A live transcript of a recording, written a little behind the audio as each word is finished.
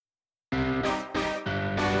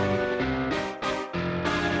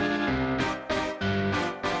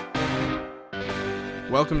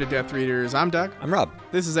Welcome to Death Readers. I'm Doug. I'm Rob.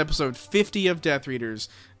 This is episode 50 of Death Readers,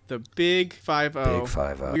 the Big 50. Big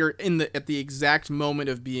 50. We are at the exact moment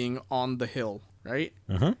of being on the hill, right?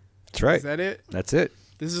 Mm-hmm. That's right. Is that it? That's it.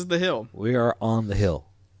 This is the hill. We are on the hill.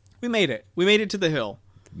 We made it. We made it to the hill.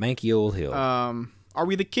 Manky old hill. Are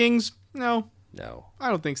we the kings? No. No. I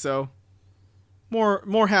don't think so.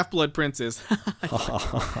 More Half-Blood Princes.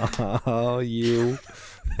 Oh, you.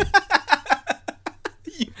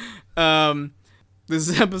 This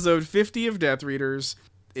is episode 50 of Death Readers.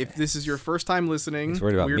 If this is your first time listening,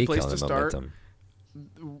 Worried about weird me place killing to the start. momentum.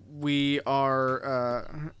 We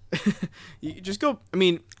are you just go. I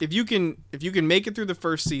mean, if you can make it through the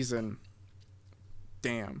first season,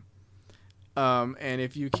 damn. And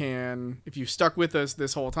if you stuck with us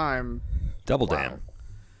this whole time, Double wow. damn.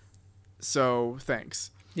 So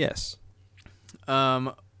thanks. Yes.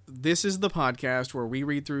 This is the podcast where we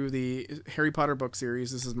read through the Harry Potter book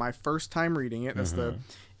series. This is my first time reading it. That's the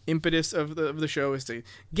impetus of the show, is to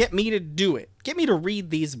get me to do it. Get me to read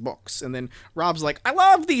these books. And then Rob's like, I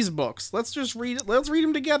love these books. Let's just read it. Let's read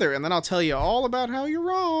them together. And then I'll tell you all about how you're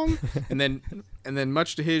wrong. and then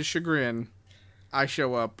much to his chagrin, I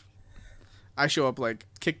show up like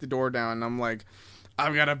kick the door down. And I'm like,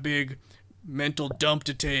 I've got a big mental dump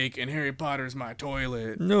to take and Harry Potter's my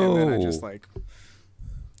toilet. No. And then I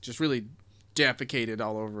just really defecated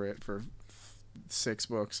all over it for 6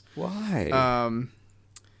 books. Why?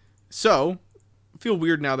 So, I feel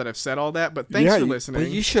weird now that I've said all that, but thanks for listening. Well,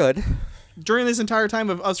 you should. During this entire time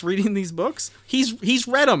of us reading these books, he's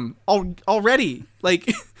read them already.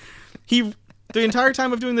 Like, the entire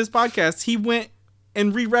time of doing this podcast, he went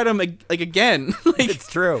and reread them again. Like, It's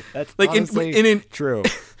true. That's like honestly true.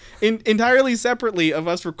 Entirely separately of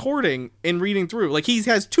us recording and reading through. Like, he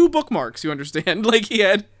has 2 bookmarks, you understand? Like, he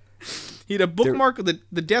had a bookmark,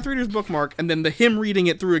 the Death Readers bookmark, and then the him reading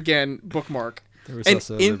it through again bookmark. There was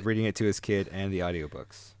also the reading it to his kid and the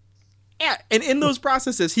audiobooks. Yeah, and in those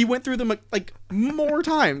processes, he went through them like more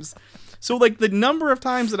times. So, like, the number of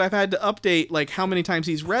times that I've had to update, like, how many times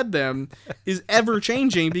he's read them is ever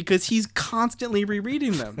changing because he's constantly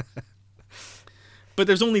rereading them. But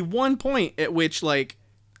there's only one point at which, like,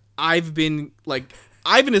 I've in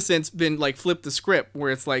a sense been like flipped the script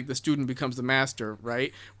where it's like the student becomes the master,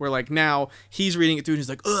 right? Where like now he's reading it through and he's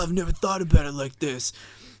like, oh, I've never thought about it like this.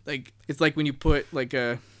 Like, it's like when you put like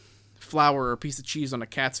a flour or a piece of cheese on a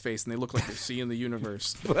cat's face and they look like they're seeing the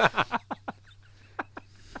universe.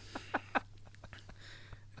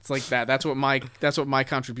 It's like that. That's what my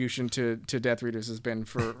contribution to Death Readers has been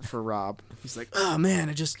for Rob. He's like, oh man,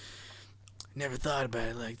 I just never thought about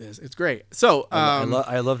it like this. It's great. So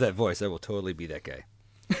I love that voice. I will totally be that guy.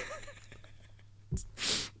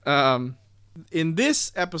 In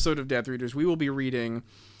this episode of Death Readers, we will be reading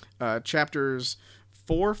chapters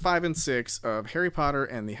 4, 5, and 6 of Harry Potter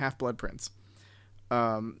and the Half-Blood Prince.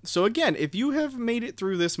 So again, if you have made it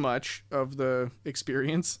through this much of the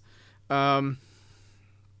experience, grats,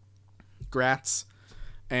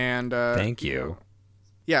 and thank you.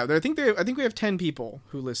 Yeah, I think we have 10 people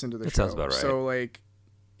who listen to the show. That sounds about right. So, like,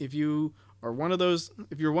 if you're one of those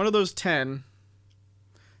 10,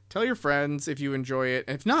 tell your friends if you enjoy it.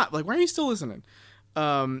 And if not, like, why are you still listening?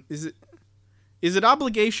 Is it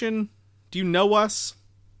obligation? Do you know us?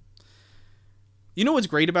 You know what's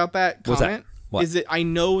great about that comment? What's that? What? Is that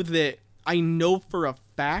I know for a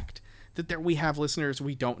fact that we have listeners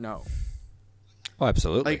we don't know. Oh,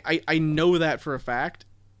 absolutely. Like, I know that for a fact.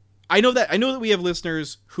 I know that we have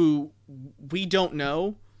listeners who we don't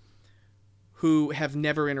know, who have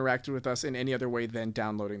never interacted with us in any other way than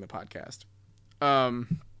downloading the podcast.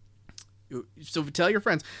 So tell your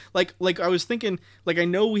friends. Like I was thinking, like, I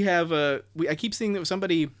know we have I keep seeing that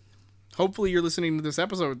somebody. Hopefully, you're listening to this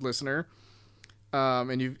episode, listener.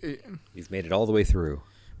 And he's made it all the way through.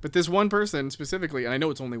 But this one person specifically, and I know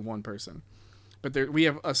it's only one person, but we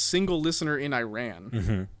have a single listener in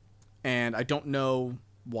Iran, and I don't know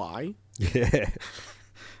why.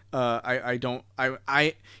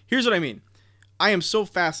 I here's what I mean. I am so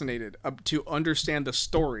fascinated to understand the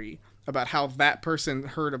story about how that person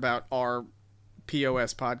heard about our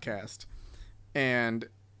POS podcast, and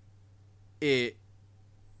I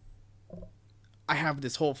have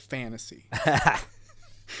this whole fantasy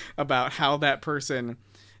about how that person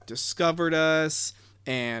discovered us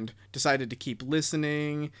and decided to keep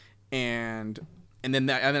listening, and then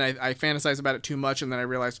I fantasize about it too much, and then I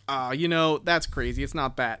realize, that's crazy. It's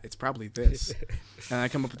not that. It's probably this. And I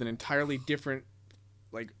come up with an entirely different,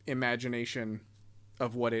 like, imagination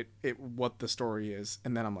of what the story is,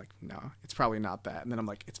 and then I'm like, no, it's probably not that. And then I'm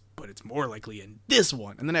like, it's more likely in this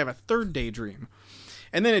one. And then I have a third daydream,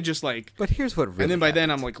 and then it just like. But here's what really. And then by happened.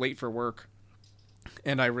 then I'm like late for work,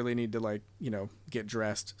 and I really need to like, get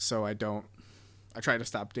dressed. So I try to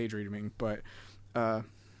stop daydreaming, but,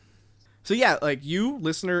 so yeah, like you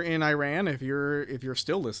listener in Iran, if you're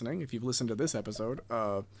still listening, if you've listened to this episode,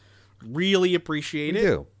 really appreciate it.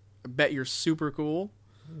 Do. I bet you're super cool.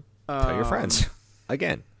 Tell your friends.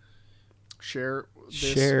 Again. Share this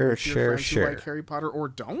Share, with your friends share. who like Harry Potter or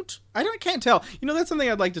don't. I can't tell. That's something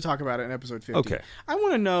I'd like to talk about in episode 50. Okay. I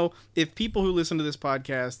want to know if people who listen to this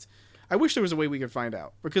podcast. I wish there was a way we could find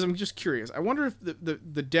out, because I'm just curious. I wonder if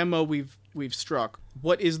the demo we've struck,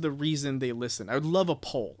 what is the reason they listen? I would love a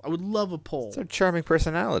poll. They're charming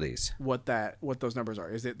personalities. What those numbers are.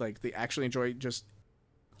 Is it like they actually enjoy just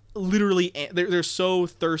literally they're so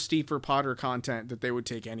thirsty for Potter content that they would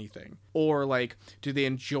take anything, or like do they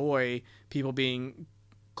enjoy people being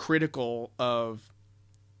critical of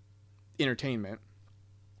entertainment,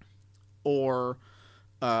 or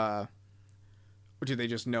do they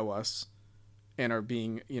just know us and are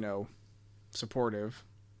being supportive,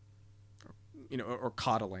 or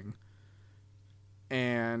coddling,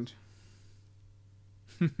 and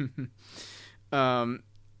and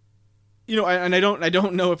I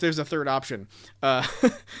don't know if there's a third option.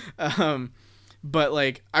 But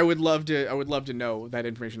like I would love to know that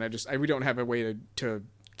information. We don't have a way to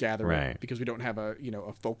gather it, because we don't have a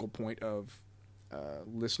focal point of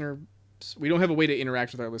listener. We don't have a way to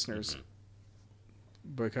interact with our listeners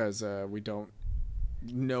because we don't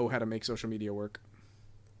know how to make social media work.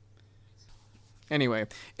 Anyway,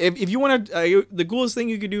 if you want to, the coolest thing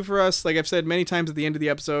you could do for us, like I've said many times at the end of the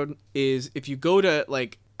episode, is if you go to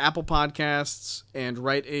like Apple Podcasts and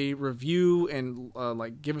write a review and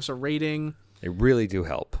like give us a rating. They really do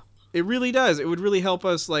help. It really does. It would really help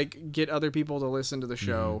us like get other people to listen to the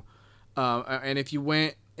show. And if you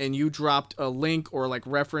went and you dropped a link or like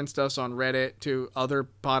referenced us on Reddit to other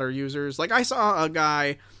Potter users, like I saw a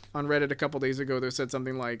guy on Reddit a couple days ago that said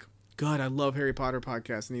something like, "God, I love Harry Potter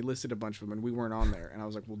podcasts," and he listed a bunch of them, and we weren't on there. And I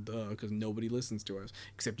was like, well, duh, because nobody listens to us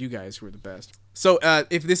except you guys, who are the best. So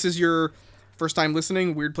if this is your first time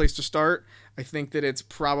listening, weird place to start. I think that it's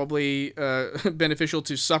probably beneficial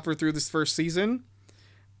to suffer through this first season,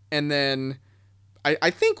 and then I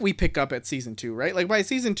think we pick up at season 2, right? Like by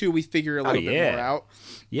season 2, we figure a little bit more out.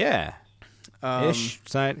 Yeah. Ish,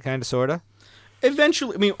 kind of, sort of.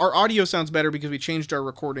 Eventually, I mean, our audio sounds better because we changed our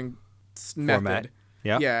recording method. Format.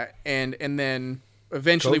 Yeah. Yeah, and then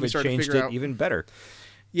eventually COVID we started to changed figure it out even better.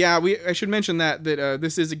 Yeah, I should mention that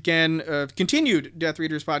this is again continued Death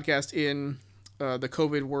Readers podcast in the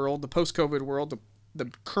COVID world, the post-COVID world,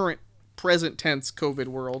 the current present tense COVID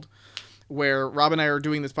world, where Rob and I are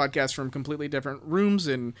doing this podcast from completely different rooms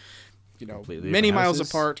and many miles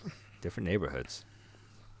apart, different neighborhoods.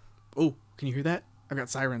 Oh, can you hear that? I've got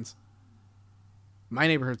sirens. My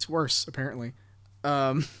neighborhood's worse, apparently.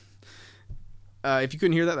 If you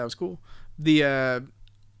couldn't hear that, that was cool.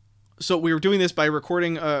 So we were doing this by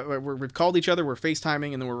recording. We've called each other. We're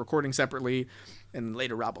FaceTiming, and then we're recording separately. And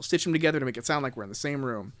later, Rob will stitch them together to make it sound like we're in the same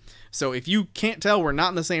room. So if you can't tell we're not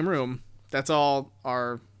in the same room, that's all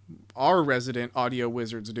our resident audio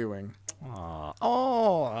wizard's doing. Aww.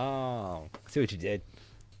 Oh. See what you did.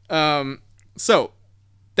 So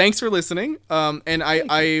thanks for listening. And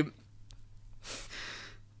I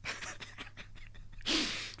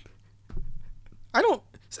don't.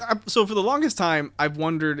 So for the longest time, I've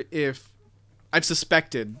wondered if I've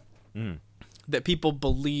suspected that people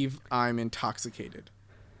believe I'm intoxicated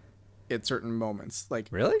at certain moments. Like,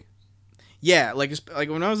 really? Yeah. Like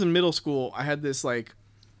when I was in middle school, I had this like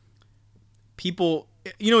people,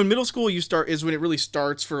 in middle school is when it really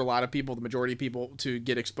starts for a lot of people, the majority of people, to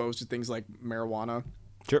get exposed to things like marijuana.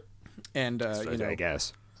 Sure. And, I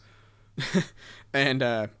guess.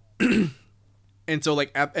 and so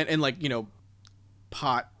like, and like,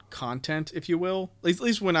 pot content, if you will, at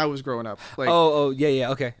least when I was growing up. Like,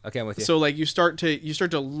 yeah, okay, I'm with you. So like you start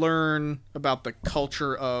to learn about the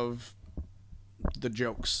culture of the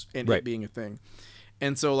jokes and it being a thing,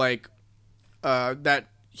 and so like that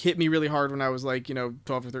hit me really hard when I was like 12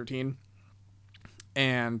 or 13,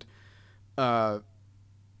 and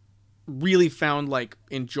really found like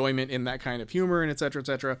enjoyment in that kind of humor and etc.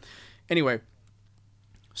 etc. Anyway,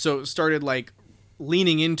 so started like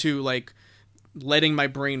leaning into like letting my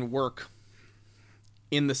brain work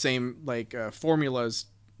in the same like formulas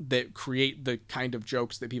that create the kind of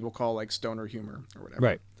jokes that people call like stoner humor or whatever.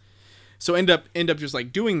 Right. So end up just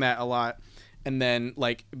like doing that a lot, and then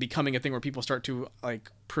like becoming a thing where people start to like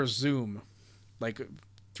presume, like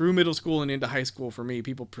through middle school and into high school for me,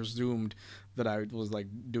 people presumed that I was like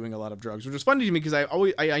doing a lot of drugs, which was funny to me because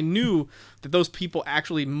I knew that those people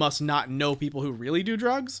actually must not know people who really do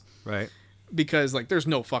drugs. Right. because like there's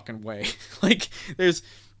no fucking way. Like there's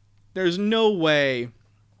no way.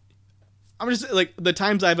 I'm just like the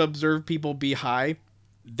times I've observed people be high,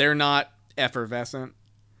 they're not effervescent.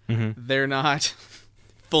 Mm-hmm. They're not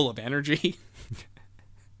full of energy.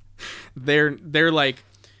 They're like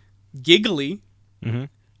giggly, Mm-hmm.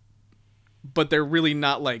 but they're really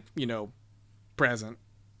not like, present.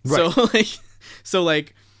 Right. So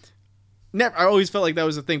like never, I always felt like that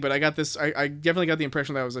was a thing, but I definitely got the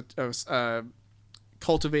impression that I was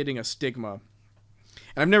cultivating a stigma.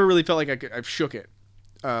 And I've never really felt like I've shook it.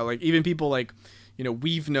 Like even people like,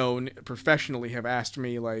 we've known professionally have asked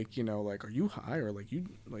me like, like, are you high? Or like, you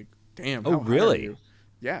like, damn. Oh, how high are really? you?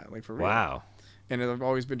 Yeah. Like for real. Wow. And I've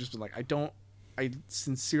always been just like, I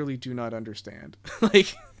sincerely do not understand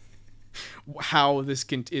like how this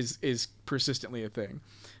is persistently a thing.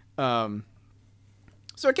 So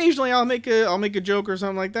occasionally I'll make a joke or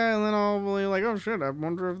something like that, and then I'll be like, oh shit, I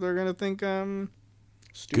wonder if they're gonna think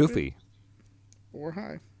stupid Goofy or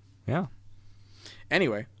high. Yeah.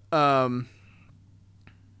 Anyway, I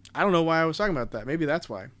don't know why I was talking about that. Maybe that's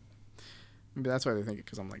why. Maybe that's why they think it,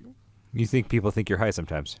 because I'm like, You think people think you're high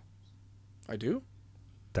sometimes? I do.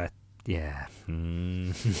 Yeah.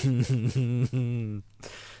 You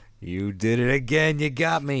did it again. You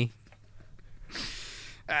got me.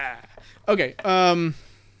 Okay.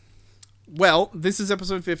 Well, this is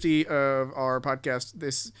episode 50 of our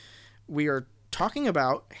podcast. We are talking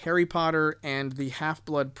about Harry Potter and the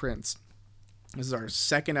Half-Blood Prince. This is our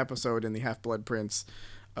second episode in the Half-Blood Prince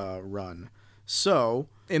run. So,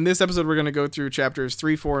 in this episode, we're going to go through chapters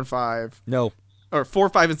 3, 4, and 5. No. Or 4,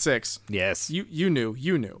 5, and 6. Yes. You knew.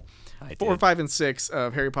 I 4, did. 5, and 6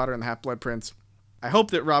 of Harry Potter and the Half-Blood Prince. I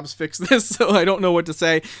hope that Rob's fixed this, so I don't know what to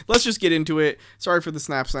say. Let's just get into it. Sorry for the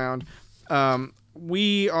snap sound.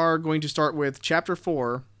 We are going to start with chapter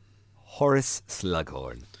 4. Horace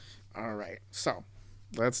Slughorn. All right, so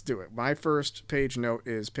let's do it. My first page note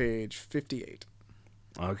is page 58.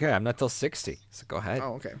 Okay, I'm not till 60, so go ahead.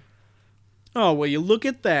 Oh, okay. Oh, well, you look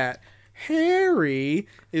at that. Harry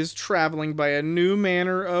is traveling by a new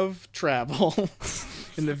manner of travel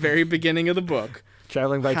in the very beginning of the book.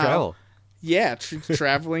 Traveling by travel. Yeah,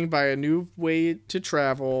 traveling by a new way to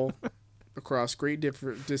travel across great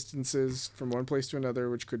different distances from one place to another,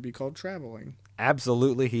 which could be called traveling.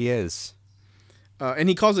 Absolutely, he is. And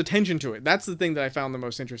he calls attention to it. That's the thing that I found the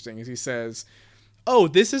most interesting, is he says, oh,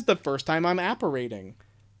 this is the first time I'm apparating.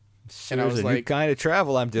 Sure, and I was a new like, kind of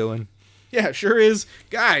travel I'm doing. Yeah, sure is.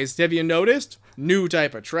 Guys, have you noticed? New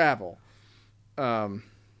type of travel.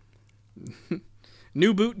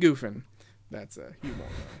 New boot goofing. That's a humor.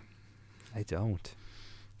 I don't.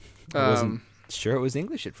 I wasn't sure it was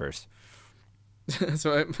English at first.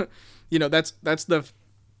 So, that's the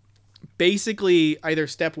basically either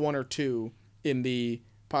step 1 or 2 in the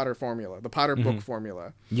Potter formula, the Potter book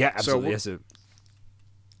formula. Yeah, absolutely. So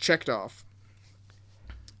checked off.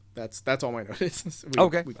 That's all my notice.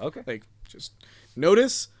 Okay. Like, just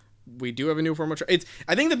notice we do have a new form of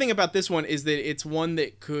I think the thing about this one is that it's one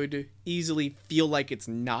that could easily feel like it's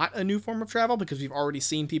not a new form of travel because we've already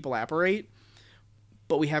seen people apparate,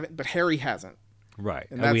 but we haven't. But Harry hasn't. Right,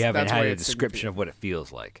 and that's- we haven't that's had why a it's description significant. of what it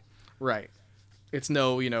feels like. Right. It's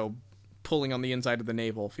no, pulling on the inside of the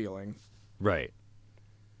navel feeling. Right.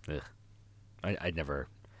 Ugh. I never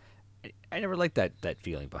liked that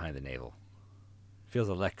feeling behind the navel. It feels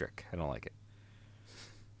electric. I don't like it.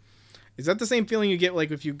 Is that the same feeling you get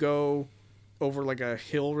like if you go over like a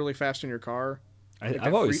hill really fast in your car? Like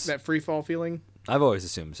I've always that free fall feeling. I've always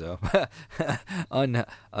assumed so. on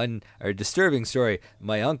a disturbing story,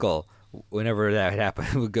 my uncle, whenever that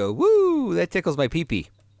happened, would go, "Woo, that tickles my pee-pee."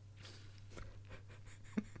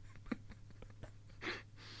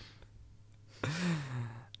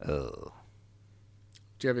 Oh.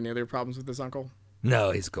 Do you have any other problems with this, Uncle?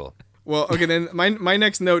 No, he's cool. Well, okay, then my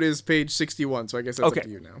next note is page 61, so I guess that's up to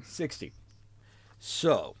you now. 60.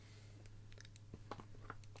 So,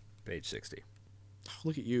 page 60. Oh,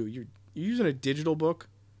 look at you. You're using a digital book?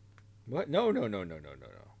 What? No.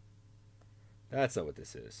 That's not what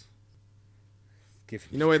this is.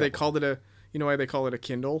 You know why they call it a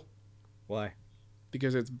Kindle? Why?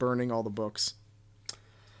 Because it's burning all the books.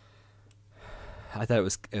 I thought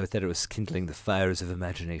it was kindling the fires of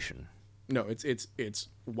imagination. No, it's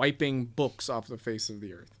wiping books off the face of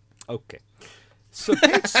the earth. Okay. So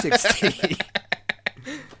page 60.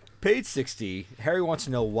 Page 60, Harry wants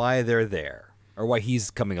to know why they're there, or why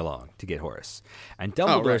he's coming along to get Horace. And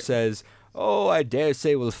Dumbledore says, "Oh, I dare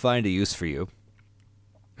say we'll find a use for you."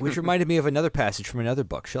 Which reminded me of another passage from another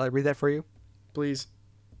book. Shall I read that for you? Please.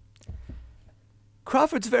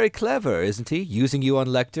 "Crawford's very clever, isn't he, using you on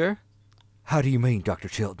Lecter?" "How do you mean, Dr.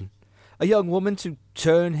 Chilton?" A young woman to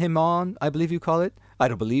turn him on, I believe you call it. I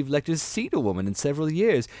don't believe Lecter's seen a woman in several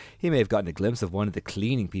years. He may have gotten a glimpse of one of the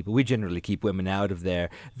cleaning people. We generally keep women out of their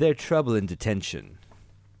trouble in detention.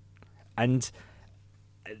 And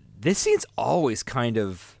this scene's always kind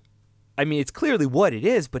of... I mean, it's clearly what it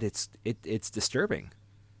is, but it's disturbing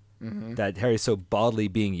that Harry's so baldly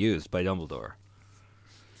being used by Dumbledore.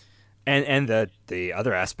 And the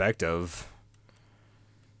other aspect of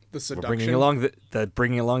the seduction,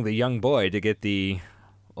 bringing along the young boy to get the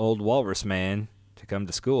old walrus man to come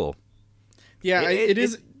to school. Yeah, it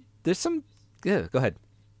is. There's some. Yeah, go ahead.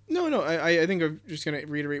 No. I think I'm just gonna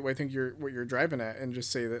reiterate what I think what you're driving at, and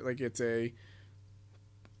just say that like it's a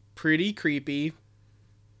pretty creepy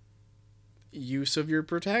use of your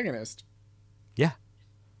protagonist. Yeah.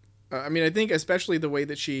 I mean, I think especially the way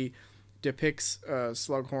that she depicts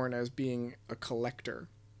Slughorn as being a collector.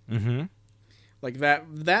 Mm-hmm. Like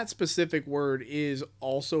that specific word is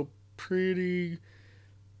also pretty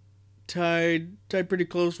tied pretty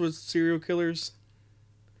close with serial killers.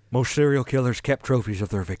 Most serial killers kept trophies of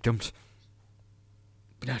their victims.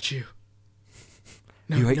 But not you.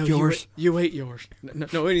 No, you ate yours? You ate yours. No,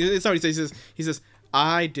 it's not what he says. He says,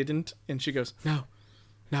 I didn't. And she goes, no,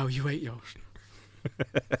 you ate yours.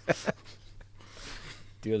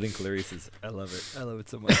 Dueling Clarices. I love it. I love it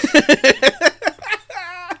so much.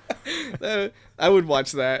 I would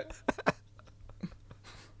watch that.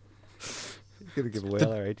 You're going to give away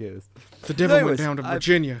all our ideas. The devil went down to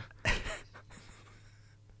Virginia.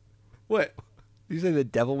 What? You say the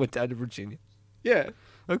devil went down to Virginia? Yeah.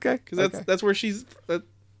 Okay. Because that's where she's...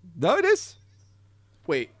 No, it is.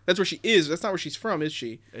 Wait, that's where she is. That's not where she's from, is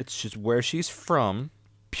she? It's just where she's from.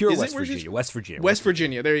 Pure West Virginia. West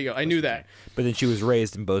Virginia. There you go. I knew that. But then she was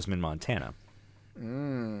raised in Bozeman, Montana.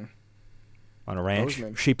 On a ranch,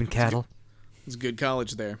 sheep and cattle. It's a good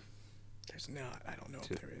college there. There's not. I don't know if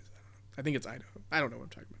there is. I think it's Idaho. I don't know what I'm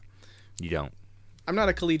talking about. You don't. I'm not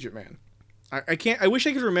a collegiate man. I can't. I wish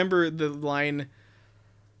I could remember the line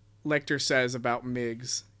Lecter says about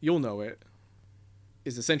Miggs. You'll know it.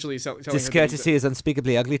 Is essentially telling her discourtesy is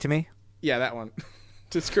unspeakably ugly to me. Yeah, that one.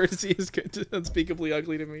 Discourtesy is unspeakably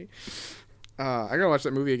ugly to me. I gotta watch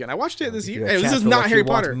that movie again. I watched it this year. Hey, this is not Harry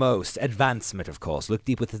Potter. Most advancement, of course. Look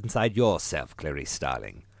deep inside yourself, Clarice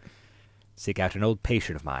Starling. Seek out an old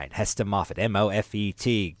patient of mine, Hester Moffat,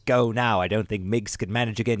 Moffet. Go now. I don't think Miggs could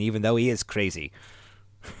manage again, even though he is crazy.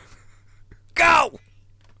 Go!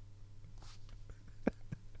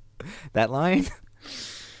 That line?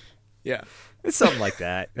 Yeah. It's something like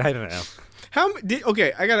that. I don't know.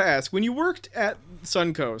 Okay, I gotta ask. When you worked at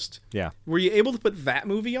Suncoast, were you able to put that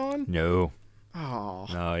movie on? No. Oh.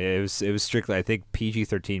 No, it was strictly. I think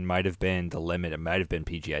PG-13 might have been the limit. It might have been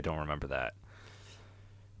PG. I don't remember that.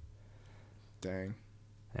 Dang.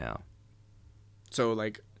 Yeah. So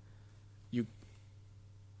like, you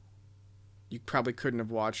probably couldn't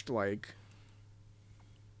have watched like.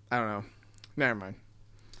 I don't know. Never mind.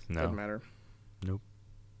 No. Doesn't matter. Nope.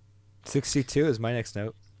 62 is my next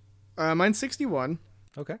note. Mine's 61.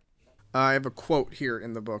 Okay. I have a quote here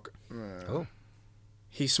in the book.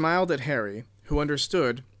 He smiled at Harry, who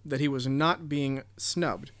understood that he was not being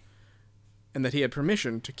snubbed, and that he had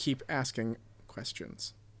permission to keep asking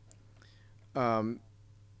questions.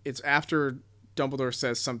 It's after Dumbledore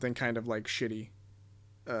says something kind of like shitty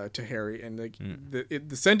to Harry, and like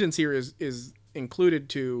the sentence here is included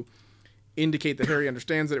to indicate that Harry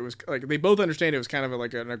understands that it was like they both understand it was kind of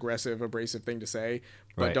like an aggressive, abrasive thing to say,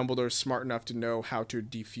 but right. Dumbledore's smart enough to know how to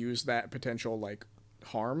defuse that potential like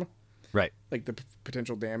harm, right? Like the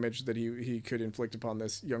potential damage that he could inflict upon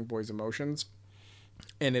this young boy's emotions.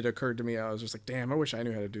 And it occurred to me, I was just like, damn, I wish I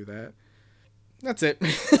knew how to do that. That's it.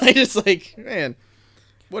 I just like, man,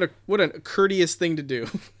 what a courteous thing to do.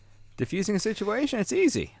 Diffusing a situation, it's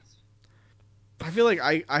easy. I feel like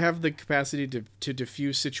I have the capacity to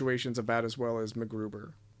diffuse situations about as well as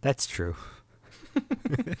MacGruber. That's true.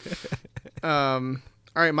 All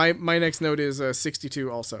right, my next note is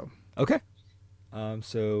 62 also. Okay.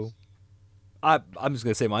 So I'm just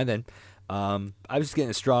going to say mine then. I was just getting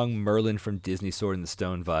a strong Merlin from Disney Sword in the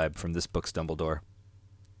Stone vibe from this book's Dumbledore.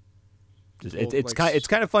 It's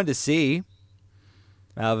kind of fun to see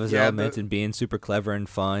out of his element and being super clever and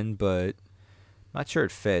fun, but not sure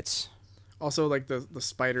it fits. Also, like the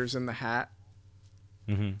spiders in the hat,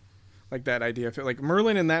 mm-hmm. like that idea. Like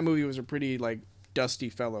Merlin in that movie was a pretty like dusty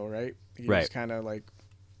fellow, right? He was kind of like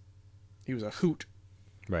he was a hoot,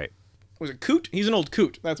 right? Was it coot? He's an old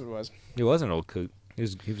coot. That's what it was. He was an old coot. He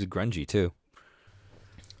was a grungy too.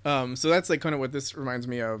 So that's like kind of what this reminds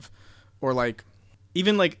me of, or like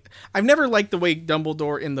even like I've never liked the way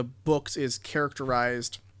Dumbledore in the books is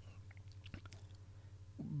characterized.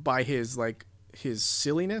 by his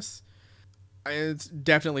silliness. It's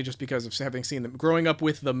definitely just because of having seen them growing up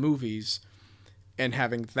with the movies and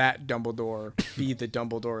having that Dumbledore be the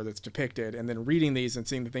Dumbledore that's depicted, and then reading these and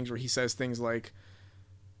seeing the things where he says things like,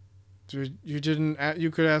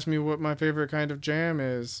 you could ask me what my favorite kind of jam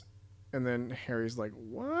is. And then Harry's like,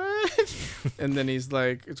 what? And then he's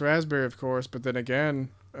like, it's raspberry, of course. But then again,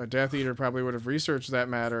 a Death Eater probably would have researched that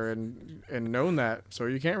matter and known that. So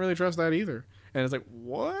you can't really trust that either. And it's like,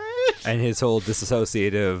 what? And his whole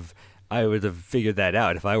disassociative, I would have figured that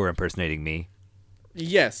out if I were impersonating me.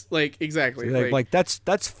 Yes, like, exactly. Like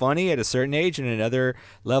that's funny at a certain age, and another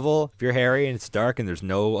level, if you're Harry and it's dark and there's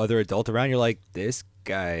no other adult around, you're like, this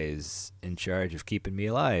guy's in charge of keeping me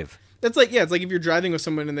alive. That's like, yeah, it's like if you're driving with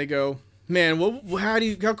someone and they go, man,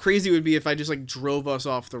 how crazy it would be if I just like drove us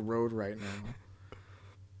off the road right now.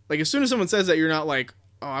 Like, as soon as someone says that, you're not like,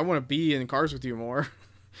 oh, I want to be in cars with you more.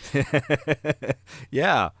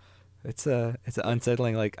 Yeah, it's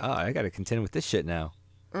unsettling. Like, oh, I got to contend with this shit now.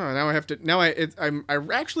 Oh, now I have to. Now I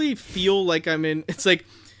actually feel like I'm in. It's like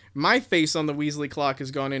my face on the Weasley clock has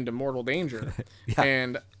gone into mortal danger, Yeah.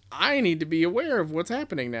 and I need to be aware of what's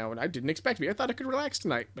happening now. And I didn't expect to be. I thought I could relax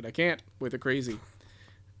tonight, but I can't with the crazy.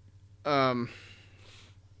 So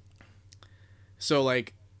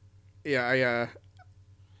like, yeah,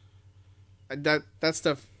 that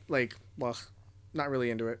stuff, like, well, not really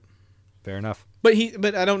into it. Fair enough. But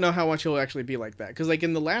I don't know how much he'll actually be like that, because like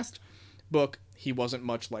in the last book, he wasn't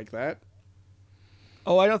much like that.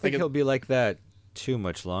 Oh, I don't think he'll be like that too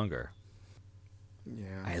much longer.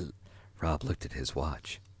 Yeah. Rob looked at his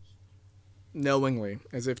watch. Knowingly,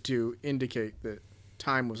 as if to indicate that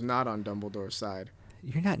time was not on Dumbledore's side.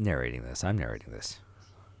 You're not narrating this. I'm narrating this.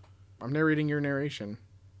 I'm narrating your narration.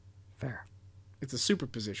 Fair. It's a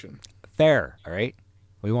superposition. Fair, all right?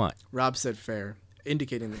 What do you want? Rob said fair,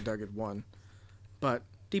 indicating that Doug had won. But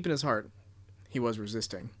deep in his heart, he was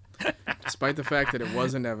resisting. Despite the fact that it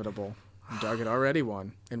was inevitable, Doug had already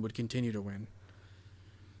won and would continue to win.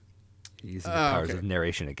 Using the powers of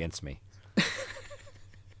narration against me.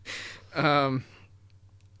 My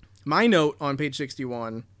note on page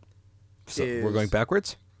 61 So is... we're going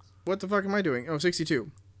backwards? What the fuck am I doing? Oh,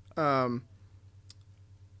 62.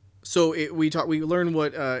 So we learned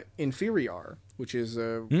what Inferi are, which is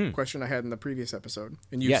a question I had in the previous episode.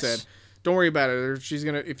 And you said, don't worry about it. She's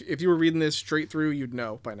gonna if you were reading this straight through, you'd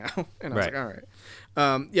know by now. And I was like, all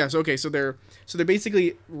right. Yeah, so okay, so they're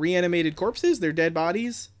basically reanimated corpses, they're dead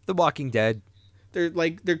bodies. The Walking Dead. They're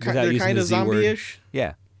kind of zombie-ish.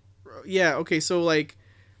 Yeah. Yeah, okay, so like,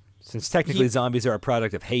 since technically zombies are a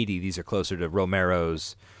product of Haiti, these are closer to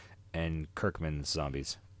Romero's and Kirkman's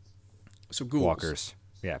zombies. So ghouls. Walkers.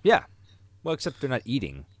 Yeah. Yeah. Well, except they're not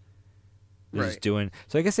eating. They're just doing...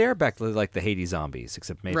 So I guess they are back to like the Haiti zombies,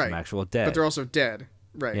 except made from actual dead. But they're also dead.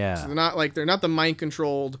 Right. Yeah. So they're not the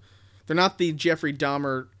mind-controlled... They're not the Jeffrey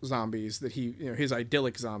Dahmer zombies that his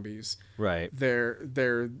idyllic zombies. Right.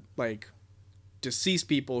 They're like deceased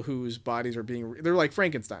people whose bodies are being... They're like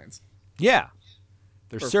Frankensteins. Yeah.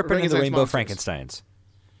 They're Serpent and the Rainbow monsters. Frankensteins.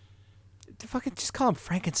 Fucking just call him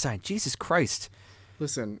Frankenstein. Jesus Christ.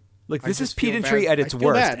 Listen... Look, this is pedantry at its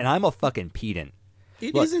worst, and I'm a fucking pedant.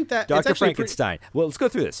 Look, isn't that... Dr. Frankenstein. Well, let's go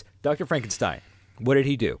through this. Dr. Frankenstein. What did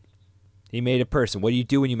he do? He made a person. What do you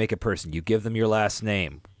do when you make a person? You give them your last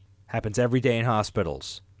name. Happens every day in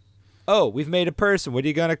hospitals. Oh, we've made a person. What are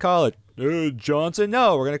you going to call it? Johnson?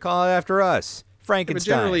 No, we're going to call it after us.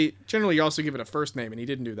 Frankenstein. Yeah, but generally you also give it a first name, and he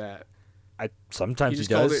didn't do that. Sometimes he just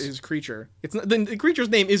does. Called it his creature. The creature's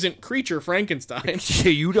name isn't Creature Frankenstein.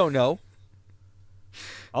 You don't know.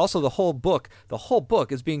 Also, the whole book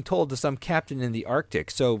is being told to some captain in the Arctic.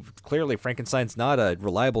 So clearly, Frankenstein's not a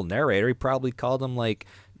reliable narrator. He probably called him like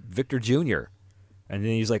Victor Jr. And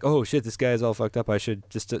then he's like, "Oh shit, this guy's all fucked up. I should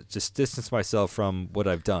just distance myself from what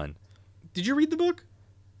I've done." Did you read the book?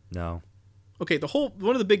 No. Okay,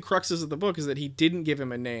 one of the big cruxes of the book is that he didn't give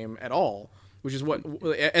him a name at all, which is what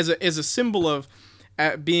as a symbol of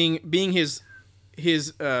being his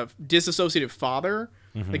disassociative father,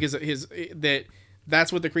 like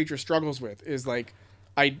that's what the creature struggles with, is like,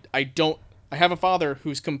 I have a father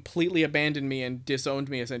who's completely abandoned me and disowned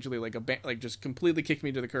me, essentially, like just completely kicked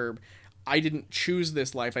me to the curb. I didn't choose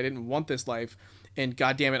this life. I didn't want this life, and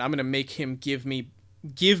God damn it, I'm gonna make him give me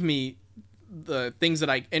the things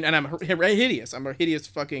that and I'm hideous. I'm a hideous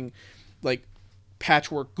fucking like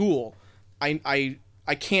patchwork ghoul. I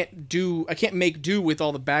can't make do with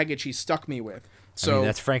all the baggage he stuck me with. So I mean,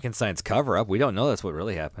 that's Frankenstein's cover up. We don't know that's what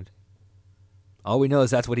really happened. All we know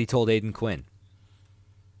is that's what he told Aidan Quinn.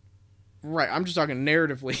 Right, I'm just talking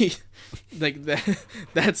narratively. Like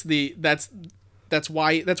that's That's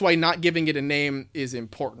why not giving it a name is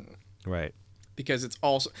important. Right. Because it's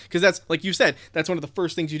also because that's like you said, that's one of the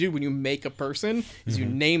first things you do when you make a person is you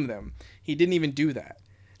name them. He didn't even do that.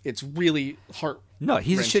 It's really heart. No,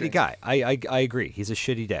 he's a shitty guy. I agree. He's a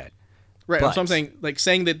shitty dad. Right. But, so I'm saying, like,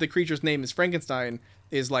 saying that the creature's name is Frankenstein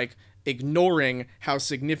is like ignoring how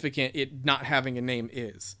significant it not having a name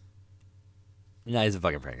is. Nah, he's a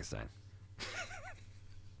fucking Frankenstein.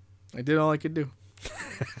 I did all I could do.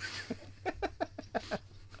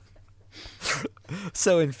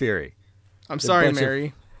 So in Fury. I'm sorry,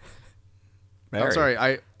 Mary. I'm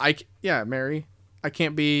sorry. Yeah, Mary. I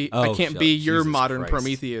can't be your modern Christ.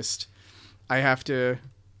 Prometheus. I have to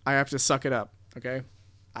suck it up, okay?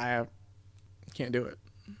 I can't do it.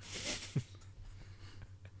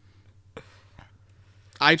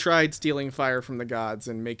 I tried stealing fire from the gods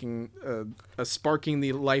and making a sparking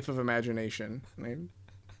the life of imagination. And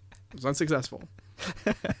I was unsuccessful.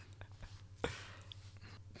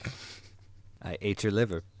 I ate your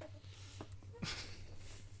liver.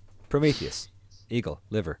 Prometheus. Eagle.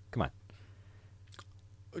 Liver. Come on.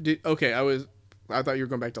 Okay, I thought you were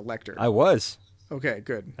going back to Lecter. I was. Okay,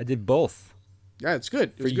 good. I did both. Yeah, it's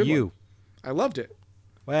good. It was For a good you. one. I loved it.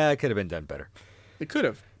 Well, it could have been done better. It could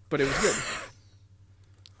have, but it was good.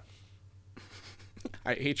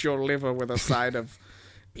 I ate your liver with a side of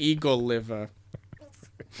eagle liver.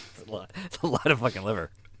 It's a lot of fucking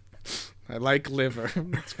liver. I like liver.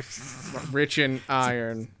 It's rich in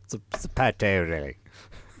iron. It's a pate, really.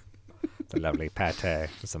 It's a lovely pate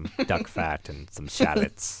with some duck fat and some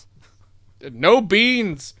shallots. No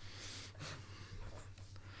beans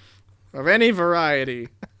of any variety.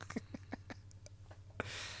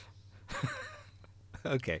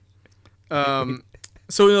 Okay.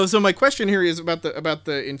 So my question here is about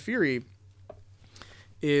the In Fury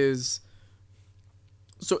is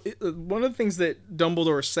one of the things that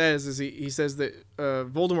Dumbledore says is he says that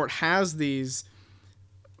Voldemort has these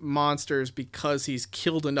monsters because he's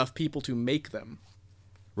killed enough people to make them.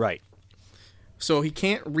 Right. So he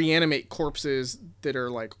can't reanimate corpses that are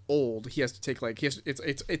like old. He has to take like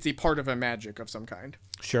it's a part of a magic of some kind.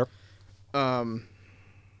 Sure.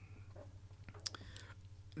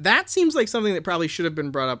 That seems like something that probably should have been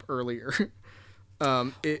brought up earlier.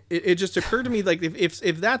 It just occurred to me like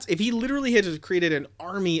if he literally had created an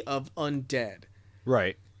army of undead,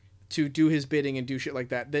 right, to do his bidding and do shit like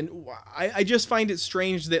that, then I just find it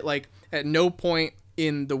strange that like at no point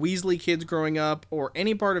in the Weasley kids growing up or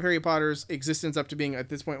any part of Harry Potter's existence up to being at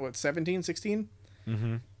this point 17, 16,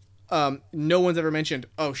 no one's ever mentioned,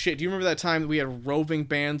 oh shit, do you remember that time that we had roving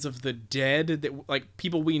bands of the dead that like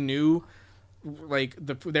people we knew, like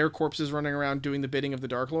their corpses running around doing the bidding of the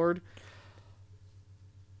Dark Lord?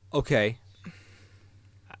 Okay.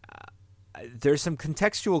 There's some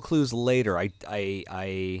contextual clues later.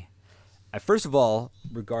 I first of all,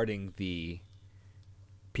 regarding the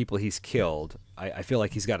people he's killed, I feel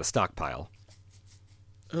like he's got a stockpile.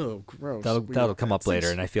 Oh, gross. That'll come up later,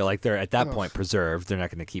 and I feel like they're at that point preserved. They're not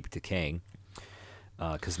going to keep it decaying,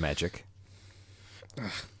 because magic.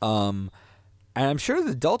 And I'm sure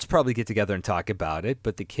the adults probably get together and talk about it,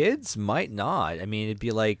 but the kids might not. I mean, it'd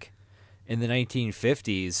be like in the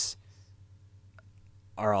 1950s.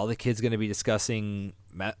 Are all the kids going to be discussing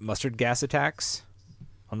mustard gas attacks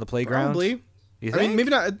on the playground? Probably. You think? I mean, maybe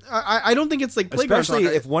not. I don't think it's like playground Especially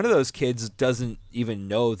talk. if one of those kids doesn't even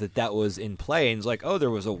know that was in play and is like, oh, there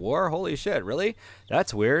was a war? Holy shit, really?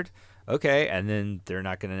 That's weird. Okay, and then they're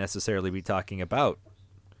not going to necessarily be talking about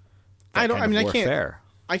warfare.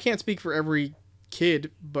 I can't speak for every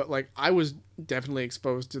kid, but like I was definitely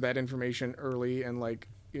exposed to that information early and like,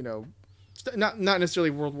 you know, not necessarily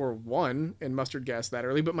World War I and mustard gas that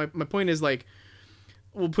early, but my point is like,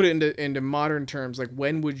 we'll put it into modern terms. Like,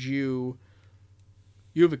 when would you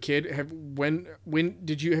have a kid? Have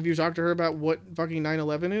you talked to her about what fucking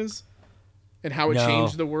 9/11 is and how it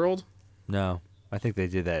changed the world? No, I think they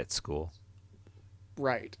did that at school.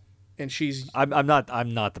 Right, and I'm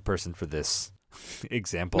not the person for this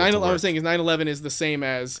example. I was saying is 9/11 is the same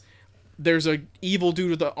as there's a evil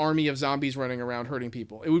dude with an army of zombies running around hurting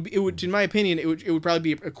people. It would, in my opinion, it would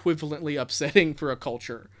probably be equivalently upsetting for a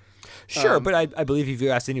culture. Sure, but I believe if you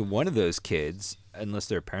asked any one of those kids, unless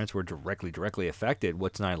their parents were directly affected,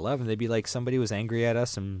 what's 9/11? They'd be like, somebody was angry at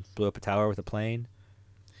us and blew up a tower with a plane.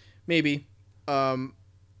 Maybe. I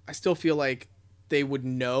still feel like they would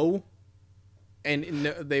know, and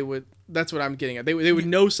they would. That's what I'm getting at. They would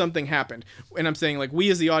know something happened, and I'm saying like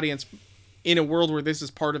we as the audience, in a world where this is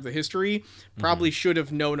part of the history, probably should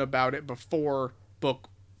have known about it before book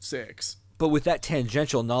 6. But with that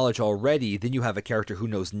tangential knowledge already, then you have a character who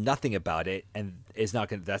knows nothing about it and is not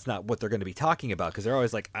going. That's not what they're going to be talking about because they're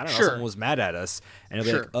always like, I don't know, Sure. someone was mad at us, and it'll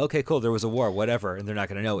be Sure. like, okay, cool, there was a war, whatever, and they're not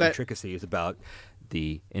going to know That- intricacies about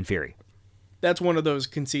the Inferi. That's one of those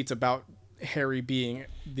conceits about Harry being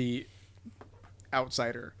the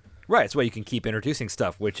outsider. Right, that's why you can keep introducing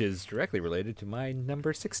stuff, which is directly related to my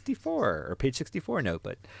number 64 or page 64 note.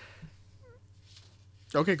 But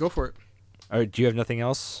Okay, go for it. do you have nothing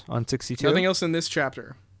else on 62? Nothing else in this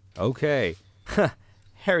chapter. Okay.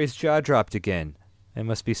 Harry's jaw dropped again. It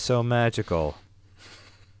must be so magical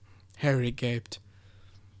Harry gaped.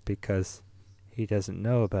 because he doesn't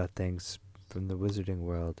know about things from the wizarding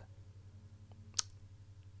world.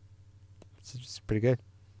 It's pretty good.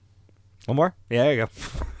 One more? Yeah, there you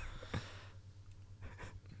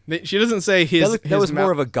go. She doesn't say his. That was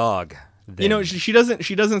more of a gog. You know, she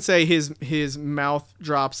doesn't say his mouth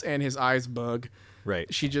drops and his eyes bug.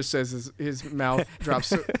 Right. She just says his mouth drops.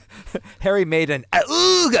 So, Harry made an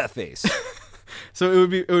ooga face. so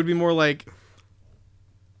it would be more like,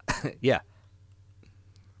 Yeah.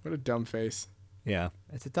 what a dumb face. Yeah.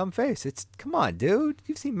 It's a dumb face. Come on, dude.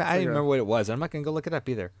 You've seen I don't remember what it was. I'm not going to go look it up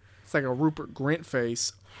either. It's like a Rupert Grint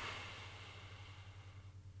face.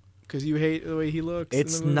 Because you hate the way he looks.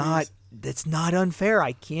 It's in the movies. not unfair.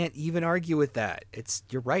 I can't even argue with that.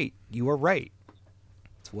 You're right. You are right.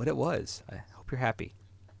 It's what it was. I hope you're happy.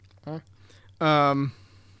 What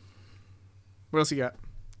else you got?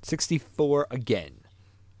 64 again.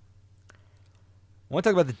 I want to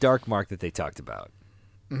talk about the dark mark that they talked about.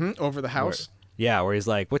 Over the house. Where he's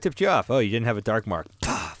like, what tipped you off? Oh, you didn't have a dark mark.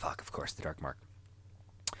 Fuck, of course, the dark mark.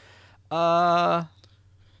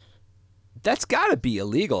 That's got to be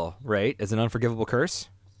illegal, right? As an unforgivable curse?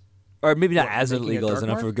 Or maybe not as making a illegal as dark an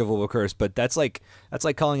mark? unforgivable curse, but that's like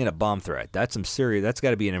calling it a bomb threat. That's got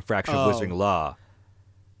to be an infraction of wizarding law.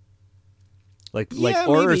 Like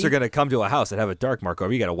orders maybe. are going to come to a house that have a dark mark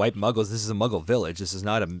over. You got to wipe muggles. This is a muggle village. This is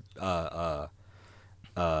not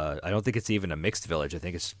I don't think it's even a mixed village. I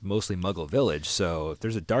think it's mostly muggle village. So if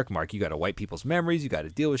there's a dark mark, you got to wipe people's memories. You got to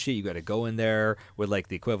deal with shit. You got to go in there with like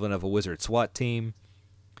the equivalent of a wizard SWAT team.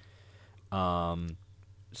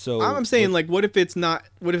 So I'm saying, like, what if it's not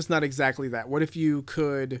exactly that? What if you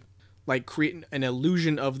could, like, create an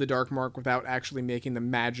illusion of the dark mark without actually making the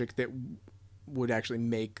magic that would actually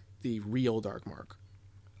make the real dark mark?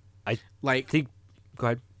 I Like, think. Go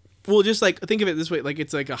ahead. well, just like think of it this way: like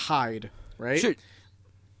it's like a hide, right? Sure.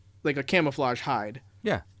 Like a camouflage hide.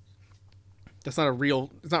 Yeah. That's not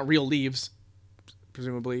it's not real leaves.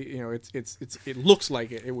 Presumably, you know, it looks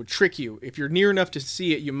like it. It would trick you. If you're near enough to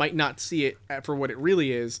see it, you might not see it for what it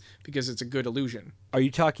really is because it's a good illusion. Are you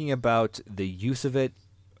talking about the use of it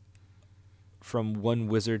from one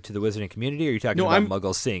wizard to the wizarding community, or are you talking about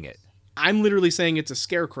muggles seeing it? I'm literally saying it's a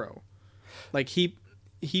scarecrow. Like he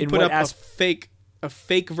put up a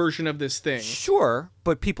fake version of this thing. Sure,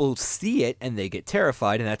 but people see it and they get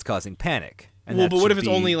terrified, and that's causing panic. And Well, but what if it's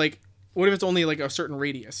only like a certain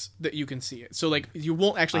radius that you can see it? So like you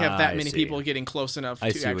won't actually have that I many see. people getting close enough to I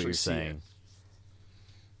see actually what you're see saying. it.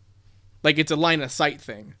 Like it's a line of sight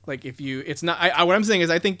thing. Like if you, it's not. What I'm saying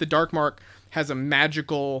is, I think the dark mark has a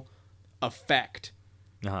magical effect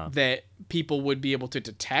that people would be able to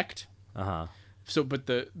detect. So, but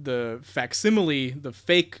the facsimile, the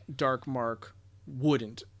fake dark mark,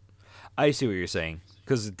 wouldn't. I see what you're saying,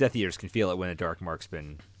 because Death Eaters can feel it when a dark mark's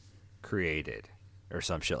been created or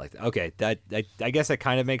some shit like that. Okay, I guess that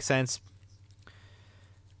kind of makes sense.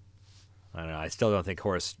 I don't know. I still don't think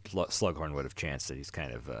Horace Slughorn would have chanced it. He's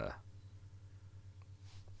kind of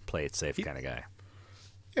play it safe kind of guy.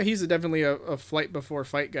 Yeah, he's definitely a flight before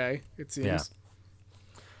fight guy, it seems. Yeah.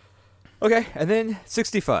 Okay, and then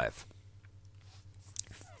 65.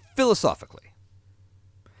 Philosophically,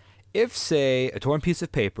 if, say, a torn piece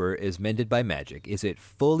of paper is mended by magic, is it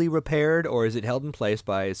fully repaired, or is it held in place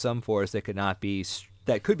by some force that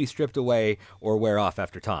could be stripped away or wear off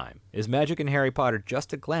after time? Is magic in Harry Potter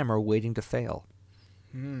just a glamour waiting to fail?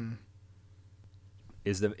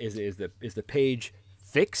 Is the page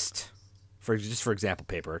fixed? For example,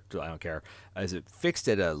 paper. I don't care. Is it fixed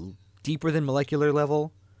at a deeper than molecular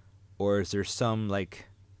level, or is there some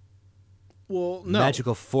no.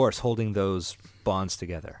 magical force holding those bonds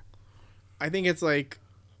together? I think it's like,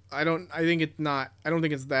 I don't think it's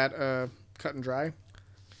that cut and dry.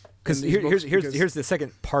 Because here's the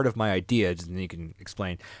second part of my idea, and then you can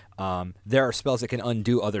explain. There are spells that can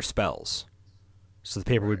undo other spells, so the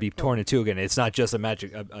paper would be torn in two again. It's not just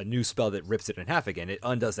a new spell that rips it in half again. It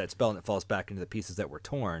undoes that spell and it falls back into the pieces that were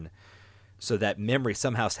torn. So that memory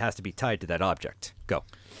somehow has to be tied to that object. Go.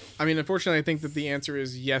 I mean, unfortunately, I think that the answer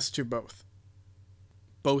is yes to both.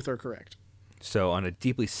 Both are correct. So on a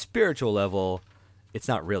deeply spiritual level, it's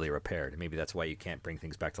not really repaired. Maybe that's why you can't bring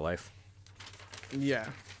things back to life. Yeah.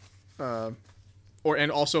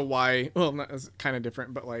 And also why, well, that's kind of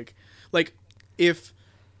different, but like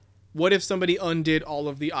what if somebody undid all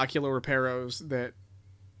of the ocular reparos that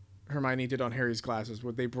Hermione did on Harry's glasses?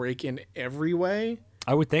 Would they break in every way?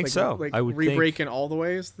 I would think so. Like I would re-break think, in all the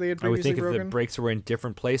ways they had I would previously think broken? if the breaks were in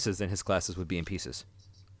different places, then his glasses would be in pieces.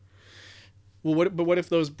 Well, what if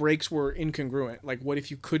those breaks were incongruent? Like, what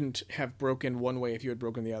if you couldn't have broken one way if you had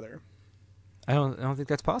broken the other? I don't think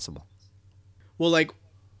that's possible. Well, like,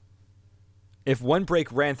 if one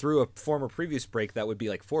break ran through a former previous break, that would be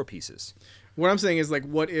like 4 pieces. what I'm saying is, like,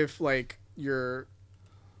 what if, like,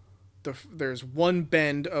 there's one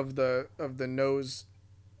bend of the nose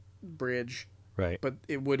bridge, Right. but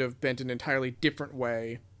it would have bent an entirely different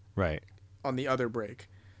way Right. on the other break.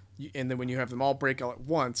 And then when you have them all break all at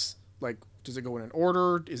once, like, does it go in an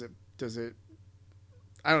order? Does it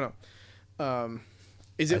I don't know.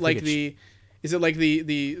 Is it like the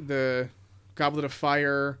Goblet of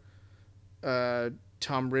Fire,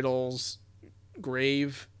 Tom Riddle's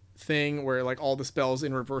grave thing where like all the spells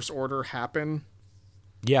in reverse order happen?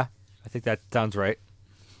 Yeah, I think that sounds right.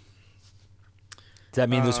 Does that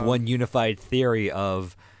mean there's one unified theory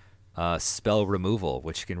of spell removal,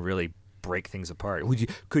 which can really break things apart?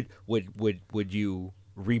 Would you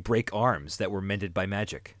re-break arms that were mended by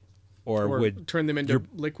magic, or would turn them into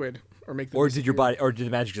liquid, or make them or disappear? did the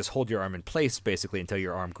magic just hold your arm in place basically until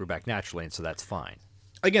your arm grew back naturally, and so that's fine?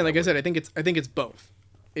 Again, like I said, I think it's both.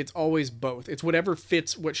 It's always both. It's whatever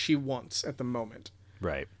fits what she wants at the moment.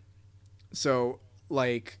 Right. So,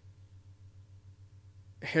 like,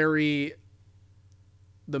 Harry,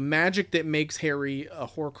 the magic that makes Harry a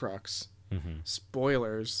Horcrux,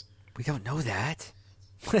 spoilers, We don't know that.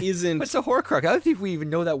 isn't What's a Horcrux? I don't think we even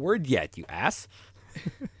know that word yet, you ass.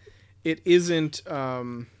 it isn't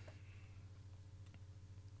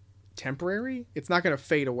temporary. It's not going to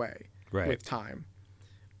fade away with time.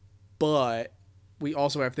 But we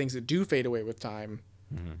also have things that do fade away with time,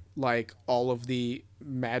 like all of the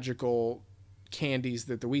magical candies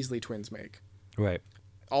that the Weasley twins make. Right.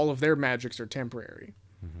 All of their magics are temporary.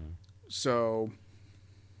 So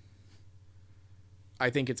I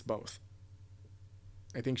think it's both.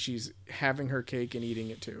 I think she's having her cake and eating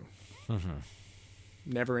it too.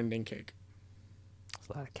 Never ending cake. It's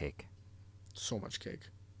a lot of cake. So much cake.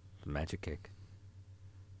 Magic cake.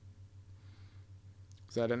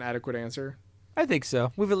 Is that an adequate answer? I think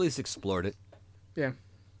so. We've at least explored it. Yeah.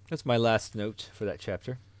 That's my last note for that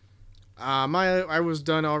chapter. I was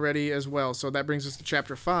done already as well. So that brings us to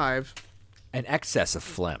chapter 5. An excess of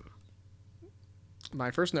phlegm.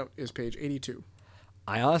 My first note is page 82.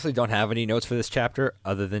 I honestly don't have any notes for this chapter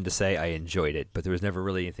other than to say I enjoyed it, but there was never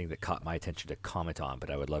really anything that caught my attention to comment on, but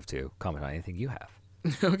I would love to comment on anything you have.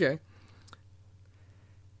 Okay.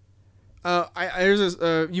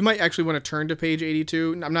 You might actually want to turn to page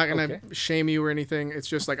 82. I'm not going to shame you or anything. It's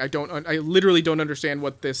just like I literally don't understand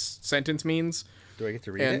what this sentence means. Do I get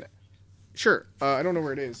to read it? Sure. I don't know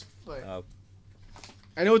where it is. But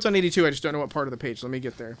I know it's on 82. I just don't know what part of the page. Let me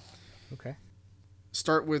get there. Okay.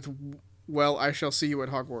 Start with, well, I shall see you at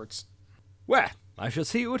Hogwarts. Well, I shall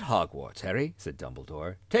see you at Hogwarts, Harry, said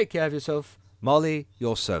Dumbledore. Take care of yourself. Molly,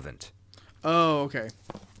 your servant. Oh, okay.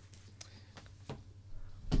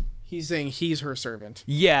 He's saying he's her servant.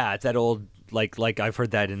 Yeah, it's that old, like I've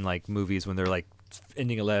heard that in like movies when they're like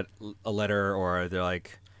ending a letter, or they're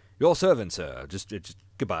like, your servant, sir. Just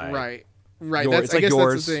goodbye. Right. It's like I guess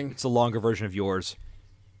yours. that's the thing. It's a longer version of yours.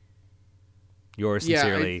 Yours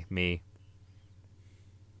sincerely, me.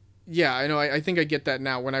 Yeah, I know. I think I get that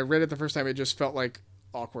now. When I read it the first time, it just felt like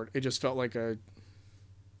awkward. It just felt like a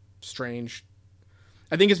strange.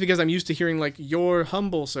 I think it's because I'm used to hearing like your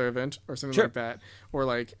humble servant or something like that, or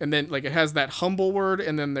like, and then like it has that humble word,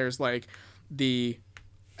 and then there's like the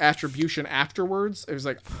attribution afterwards. It was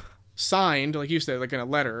like signed, like you said, like in a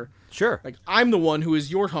letter. Sure. Like, I'm the one who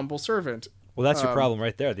is your humble servant. Well, that's your problem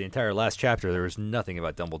right there. The entire last chapter, there was nothing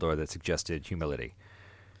about Dumbledore that suggested humility.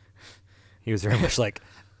 He was very much like,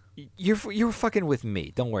 you're fucking with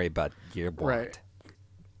me. Don't worry about your bond. Right.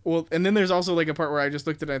 Well, and then there's also like a part where I just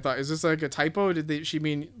looked at it and I thought, is this like a typo? Did he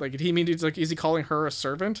mean is he calling her a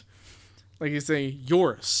servant? Like he's saying,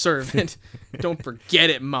 you're a servant. Don't forget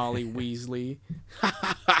it, Molly Weasley.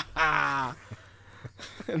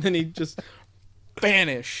 And then he just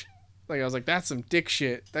vanish. Like I was like, that's some dick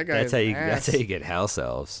shit. That guy That's is how you get house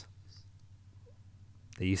elves.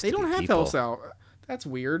 They don't have house elves. That's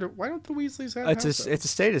weird. Why don't the Weasleys have house elves? It's a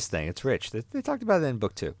status thing. It's rich. They talked about that in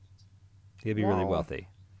book 2. You'd be really wealthy.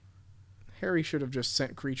 Harry should have just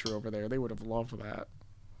sent Creature over there. They would have loved that.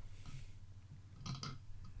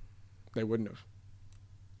 They wouldn't have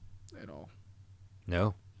at all.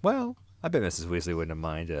 No. Well, I bet Mrs. Weasley wouldn't have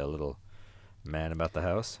minded a little man about the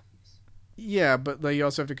house. Yeah, but you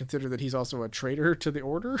also have to consider that he's also a traitor to the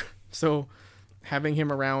Order. So having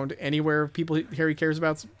him around anywhere people Harry cares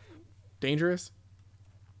about's dangerous.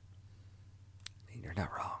 You're not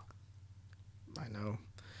wrong. I know.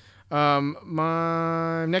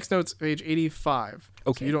 My next note's page 85.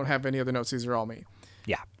 Okay. So you don't have any other notes. These are all me.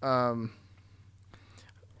 Yeah.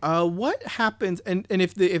 What happens? And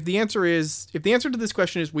if the answer to this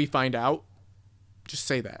question is we find out, just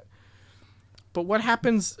say that. But what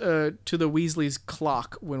happens to the Weasleys'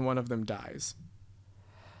 clock when one of them dies?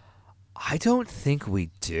 I don't think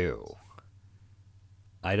we do.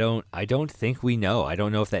 I don't think we know. I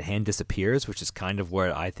don't know if that hand disappears, which is kind of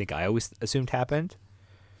what I think I always assumed happened,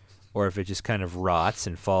 or if it just kind of rots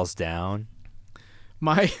and falls down.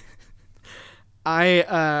 I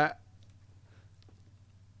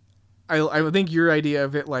think your idea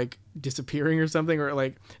of it like disappearing or something, or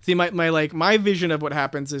like, see, my vision of what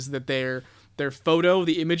happens is that their photo,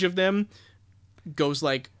 the image of them, goes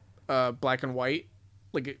like black and white.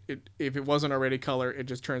 Like if it wasn't already color, it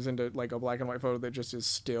just turns into like a black and white photo that just is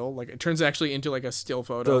still. Like it turns actually into like a still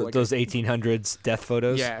photo. Those 1800s death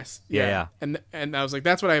photos? Yes. Yeah. And I was like,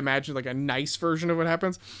 that's what I imagined, like a nice version of what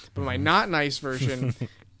happens. But my not nice version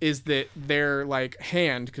is that their like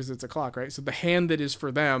hand, because it's a clock, right? So the hand that is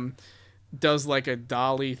for them does like a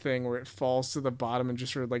dolly thing where it falls to the bottom and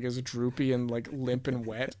just sort of like is droopy and like limp and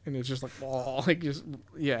wet, and it's just like, oh, like just,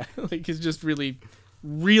 yeah, like it's just really,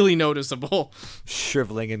 really noticeable.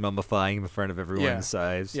 Shriveling and mummifying in front of everyone's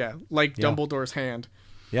eyes. Yeah, like Dumbledore's hand.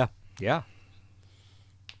 Yeah.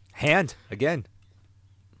 Hand again.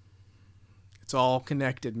 It's all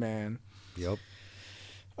connected, man. Yep.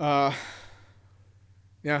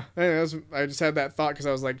 Yeah, I just had that thought because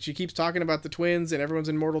I was like, she keeps talking about the twins and everyone's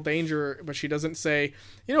in mortal danger, but she doesn't say,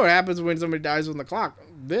 you know what happens when somebody dies on the clock?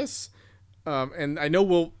 This. And I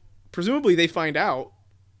know presumably they find out,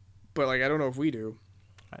 but like I don't know if we do.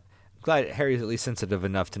 I'm glad Harry's at least sensitive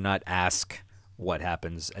enough to not ask what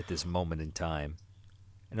happens at this moment in time.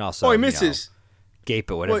 And also, missus.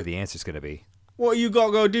 Gape at whatever the answer's going to be. What you got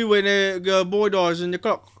to go do when the boy dies in the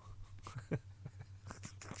clock?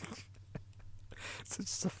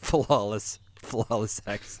 It's a flawless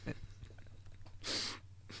accent.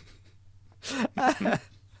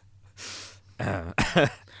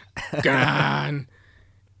 Gone.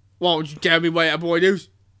 Won't you tell me what that boy does?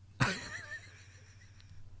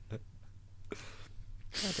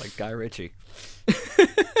 That's like Guy Ritchie.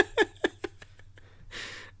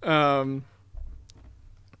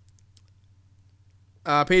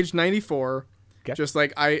 Page 94. Okay. Just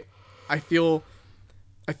like I feel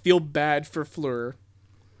bad for Fleur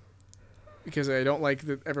because I don't like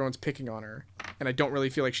that everyone's picking on her, and I don't really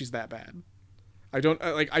feel like she's that bad. I don't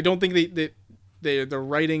think that the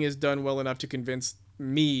writing is done well enough to convince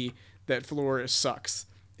me that Fleur sucks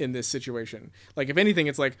in this situation. Like if anything,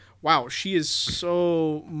 it's like, wow, she is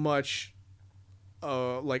so much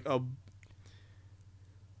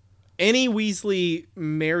any Weasley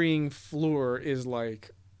marrying Fleur is like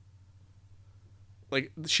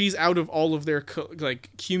she's out of all of their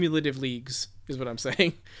cumulative leagues is what I'm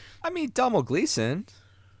saying. I mean, Domhnall Gleeson.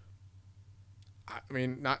 I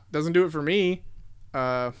mean, doesn't do it for me.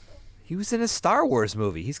 He was in a Star Wars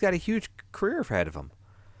movie. He's got a huge career ahead of him.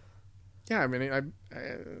 Yeah, I mean, I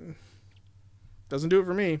doesn't do it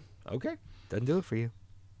for me. Okay, doesn't do it for you.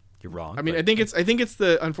 You're wrong. I mean, I think it's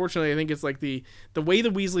unfortunately, I think it's like the way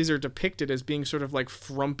the Weasleys are depicted as being sort of like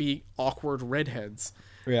frumpy, awkward redheads.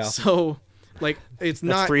 Yeah. So, like, it's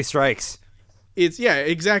not 3 strikes. It's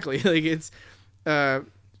exactly. Like it's.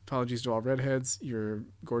 Apologies to all redheads. You're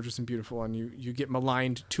gorgeous and beautiful, and you get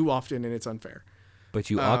maligned too often, and it's unfair. But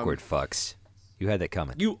you awkward fucks, you had that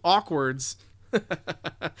coming. You awkwards.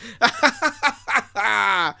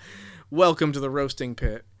 Welcome to the roasting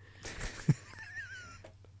pit.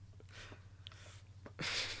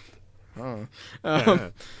 But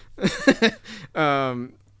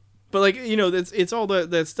like, you know, it's all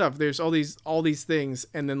that stuff. There's all these things,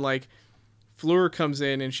 and then like Fleur comes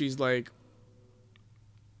in and she's like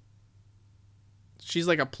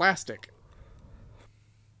a plastic,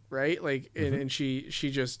 right? Like, and she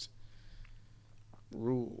just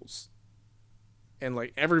rules, and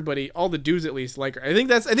like everybody, all the dudes at least like her. I think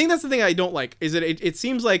that's the thing I don't like is that it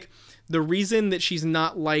seems like the reason that she's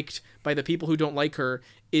not liked by the people who don't like her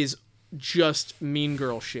is just mean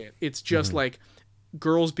girl shit. It's just like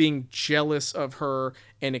girls being jealous of her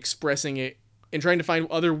and expressing it and trying to find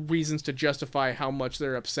other reasons to justify how much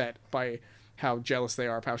they're upset by how jealous they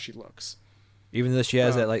are of how she looks. Even though she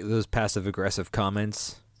has that like those passive aggressive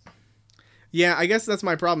comments. Yeah, I guess that's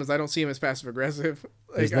my problem. Is I don't see him as passive aggressive.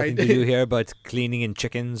 There's nothing to do here but cleaning in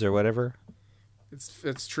chickens or whatever.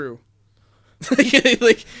 It's true.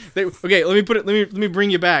 Like, okay, let me put it. Let me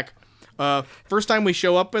bring you back. First time we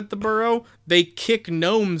show up at the burrow, they kick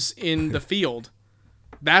gnomes in the field.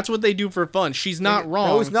 That's what they do for fun. She's not wrong.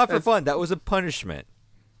 That was not for fun. That was a punishment.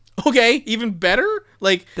 Okay, even better.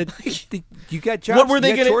 Like, you got jobs. What were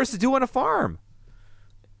they you got chores to do on a farm?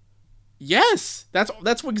 Yes, that's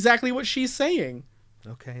exactly what she's saying.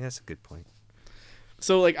 Okay, that's a good point.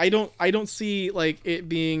 So like, I don't see like it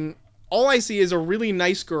being. All I see is a really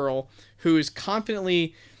nice girl who is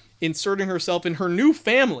confidently inserting herself in her new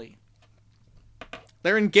family.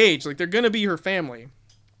 They're engaged, like they're gonna be her family.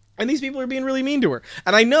 And these people are being really mean to her.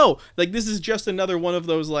 And I know, like, this is just another one of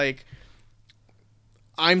those, like,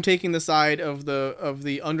 I'm taking the side of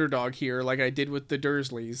the underdog here, like I did with the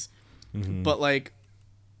Dursleys. Mm-hmm. But like,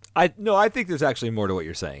 I think there's actually more to what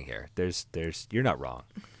you're saying here. There's you're not wrong.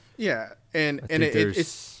 Yeah,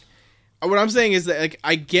 it's what I'm saying is that, like,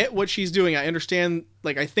 I get what she's doing. I understand,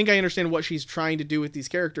 like, I think I understand what she's trying to do with these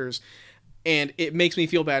characters. And it makes me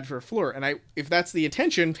feel bad for Fleur. And if that's the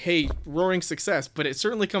intention, hey, roaring success. But it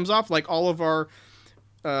certainly comes off like all of our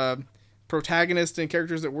protagonists and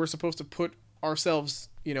characters that we're supposed to put ourselves,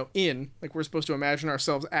 in. Like, we're supposed to imagine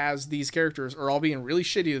ourselves as these characters are all being really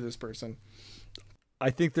shitty to this person. I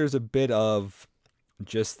think there's a bit of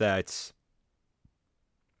just that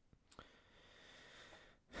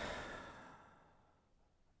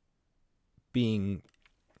being...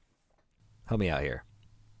 Help me out here.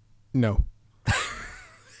 No.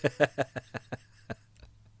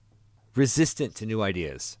 Resistant to new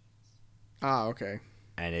ideas. Ah, okay.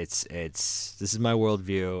 And it's this is my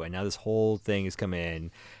worldview, and now this whole thing has come in,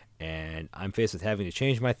 and I'm faced with having to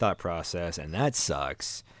change my thought process, and that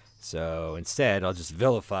sucks. So instead, I'll just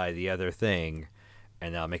vilify the other thing,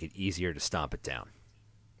 and that'll make it easier to stomp it down.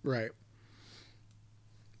 Right.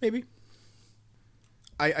 Maybe.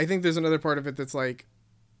 I think there's another part of it that's like,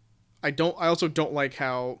 I also don't like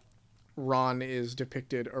how Ron is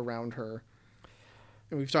depicted around her,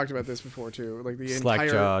 and we've talked about this before too. Like the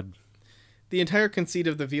entire conceit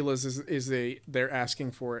of the Velas is they're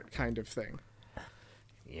asking for it kind of thing.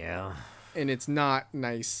 Yeah, and it's not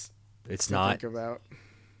nice. It's to not. think about.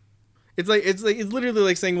 It's literally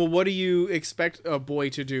like saying, well, what do you expect a boy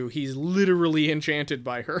to do? He's literally enchanted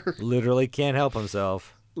by her. Literally can't help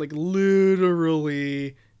himself. Like,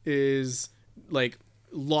 literally is like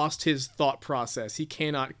lost his thought process. He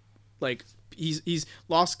cannot. Like, he's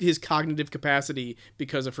lost his cognitive capacity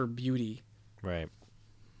because of her beauty. Right.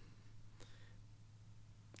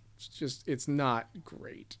 It's not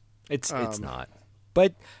great. It's not.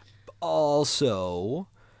 But also,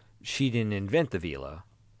 she didn't invent the Vila.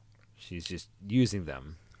 She's just using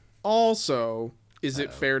them. Also, is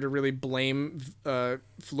it fair to really blame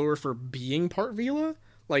Fleur for being part Vila?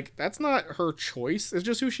 Like, that's not her choice. It's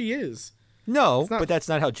just who she is. No, but that's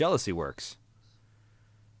not how jealousy works.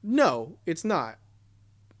 No, it's not.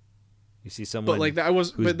 You see someone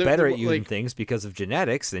who's better at using things because of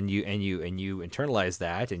genetics, and you internalize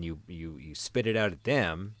that, and you spit it out at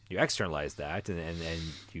them. You externalize that, and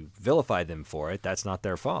you vilify them for it. That's not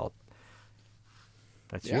their fault.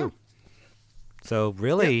 That's you. So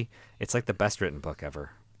really, it's like the best written book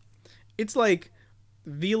ever. It's like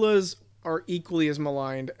Vilas are equally as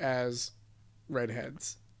maligned as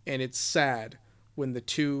redheads, and it's sad when the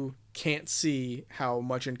two can't see how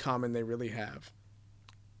much in common they really have.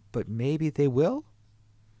 But maybe they will?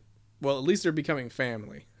 Well, at least they're becoming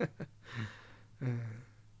family.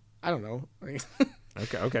 I don't know.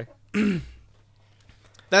 Okay.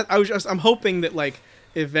 I'm hoping that, like,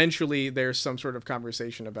 eventually there's some sort of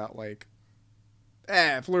conversation about, like,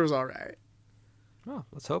 Fleur's all right. Oh,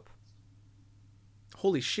 let's hope.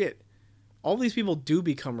 Holy shit. All these people do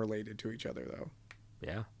become related to each other, though.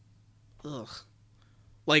 Yeah. Ugh.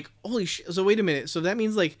 Like, holy shit. So wait a minute. So that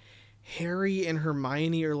means, like, Harry and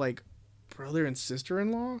Hermione are, like, brother and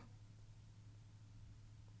sister-in-law?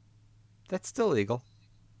 That's still legal.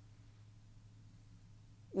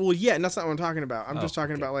 Well, yeah, and that's not what I'm talking about. I'm just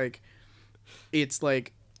talking about, like, it's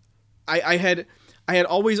like, I had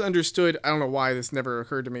always understood, I don't know why this never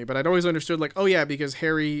occurred to me, but I'd always understood, like, oh yeah, because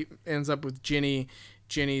Harry ends up with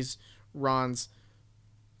Ginny's Ron's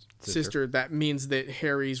sister. That means that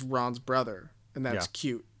Harry's Ron's brother, and that's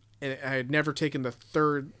cute. And I had never taken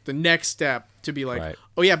the next step to be like,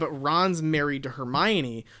 oh yeah, but Ron's married to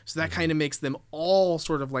Hermione, so that kind of makes them all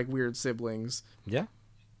sort of like weird siblings. Yeah.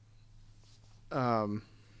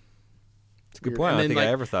 It's a good point. I don't think I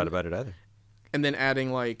ever thought about it either. And then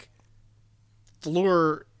adding, like,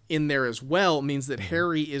 Fleur in there as well means that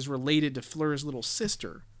Harry is related to Fleur's little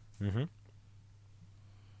sister. Mm-hmm.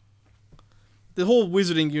 the whole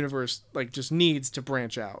wizarding universe like just needs to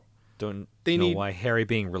branch out. Don't know why Harry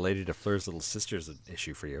being related to Fleur's little sister is an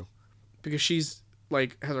issue for you. Because she's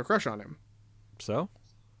like has a crush on him. So?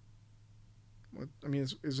 I mean,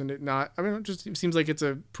 isn't it not? I mean, it just seems like it's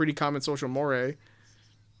a pretty common social mores.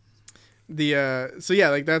 So yeah,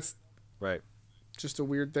 like that's right. Just a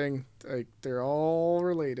weird thing. Like they're all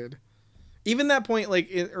related. Even that point, like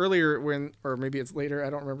earlier when, or maybe it's later. I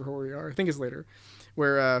don't remember where we are. I think it's later,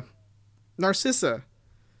 where Narcissa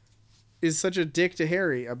is such a dick to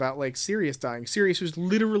Harry about like Sirius dying. Sirius was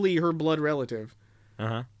literally her blood relative.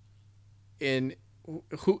 And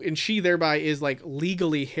she thereby is like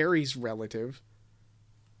legally Harry's relative.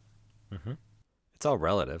 It's all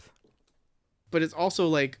relative. But it's also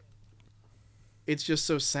like, it's just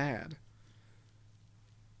so sad.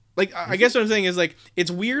 Like, I guess what I'm saying is like,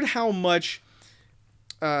 it's weird how much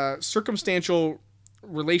circumstantial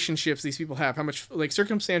relationships these people have, how much like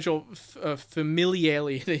circumstantial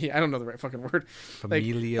familiality. I don't know the right fucking word.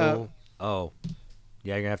 Familial. Yeah,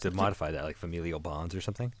 you're gonna have to modify that, like familial bonds or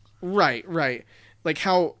something. Right. Like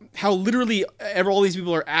how literally all these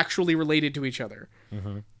people are actually related to each other.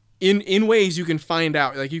 In ways you can find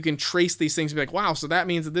out, like you can trace these things and be like, wow, so that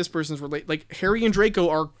means that this person's related. Like Harry and Draco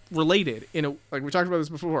are related like we talked about this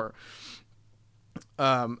before.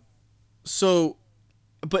 So,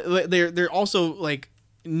 but they're also like,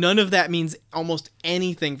 none of that means almost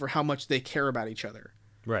anything for how much they care about each other.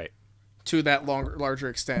 Right. To that larger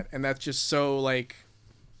extent. And that's just so like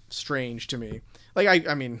strange to me. Like,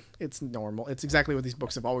 I mean, it's normal. It's exactly what these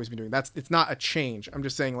books have always been doing. It's not a change. I'm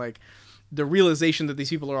just saying like, the realization that these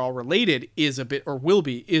people are all related is a bit, or will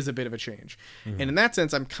be, is a bit of a change. And in that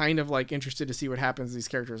sense, I'm kind of like interested to see what happens to these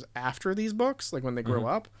characters after these books, like when they grow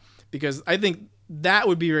up, because I think that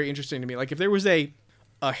would be very interesting to me. Like if there was a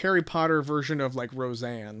Harry Potter version of like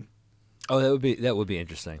Roseanne. Oh, that would be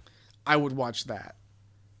interesting. I would watch that.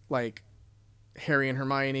 Like Harry and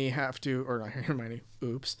Hermione have to, or not Hermione,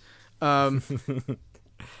 oops. Or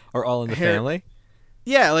All in the Family?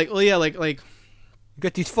 Yeah, like you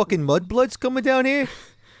got these fucking mudbloods coming down here?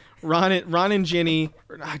 Ron and Ginny.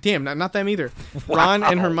 Damn, not them either. Ron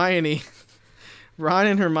and Hermione.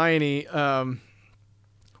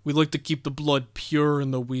 We like to keep the blood pure in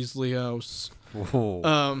the Weasley house.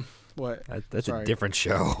 Whoa. What? That's a different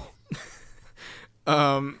show.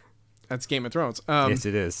 That's Game of Thrones. Yes,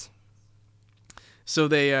 it is. So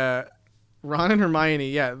they, Ron and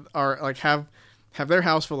Hermione, are like have their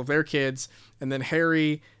house full of their kids, and then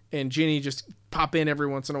Harry and Ginny just pop in every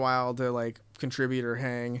once in a while to like contribute or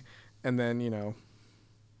hang, and then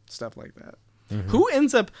stuff like that.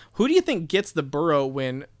 Who do you think gets the burrow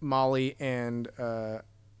when Molly and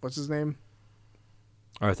what's his name?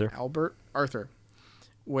 Arthur.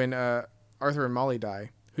 When Arthur and Molly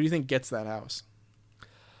die, who do you think gets that house?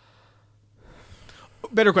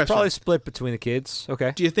 Better question. Probably split between the kids.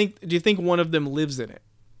 Okay. Do you think one of them lives in it?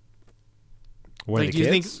 One of the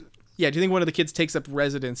kids? Do you think one of the kids takes up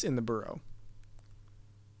residence in the burrow?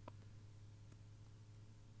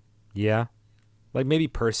 Yeah. Like maybe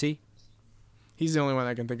Percy? He's the only one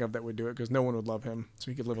I can think of that would do it, because no one would love him, so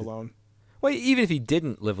he could live alone. Well, even if he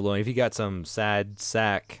didn't live alone, if he got some sad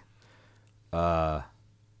sack wife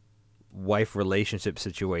relationship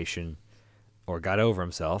situation, or got over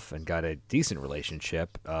himself and got a decent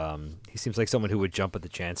relationship, he seems like someone who would jump at the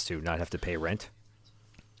chance to not have to pay rent.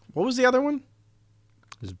 What was the other one?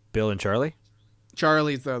 It was Bill and Charlie?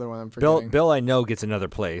 Charlie's the other one I'm forgetting. Bill I know gets another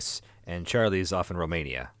place, and Charlie's off in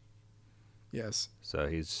Romania. Yes. So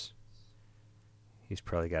he's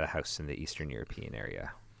probably got a house in the Eastern European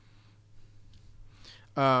area.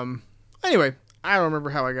 Anyway, I don't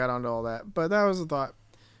remember how I got onto all that, but that was a thought.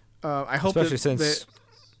 I hope especially since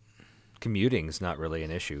commuting's not really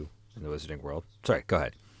an issue in the wizarding world. Sorry, go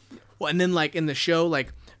ahead. Well, and then like in the show,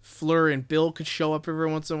 like Fleur and Bill could show up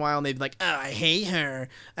every once in a while, and they'd be like, "Oh, I hate her.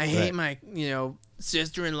 I hate my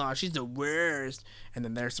sister-in-law. She's the worst." And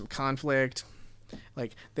then there's some conflict.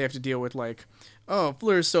 Like they have to deal with like, "Oh,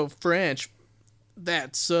 Fleur's so French.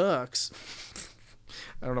 That sucks."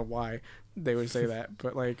 I don't know why they would say that,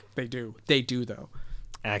 but like they do. They do though.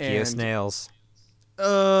 Accius nails.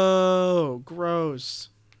 Oh, gross.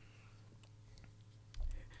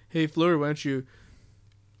 Hey, Fleur, why don't you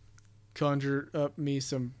conjure up me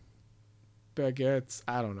some baguettes?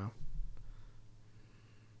 I don't know.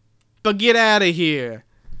 But get out of here.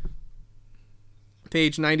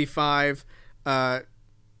 Page 95.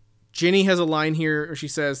 Ginny has a line here, or she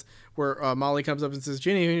says, where Molly comes up and says,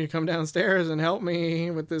 "Ginny, you need to come downstairs and help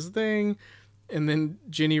me with this thing." And then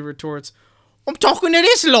Ginny retorts, "I'm talking to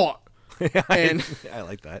this lot." And I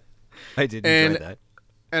like that. I did enjoy that.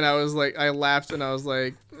 And I was like, I laughed and I was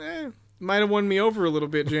like, might have won me over a little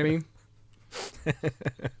bit, Jenny.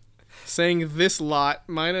 Saying this lot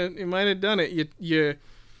might have done it. You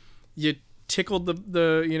tickled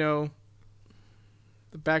the you know,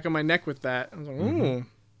 the back of my neck with that. I was like, ooh.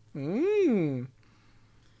 Mm.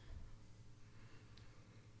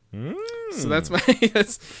 So that's my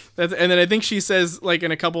that's and then I think she says, like,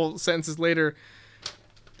 in a couple sentences later,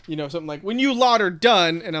 you know, something like, when you lot are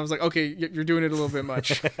done, and I was like, okay, you're doing it a little bit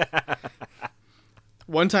much.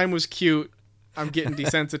 One time was cute. I'm getting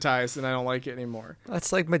desensitized and I don't like it anymore.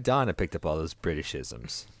 That's like Madonna picked up all those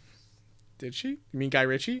Britishisms. Did she? You mean Guy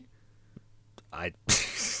Ritchie?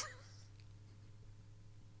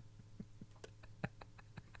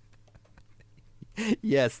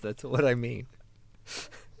 Yes, that's what I mean.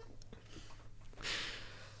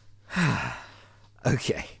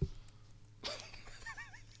 Okay.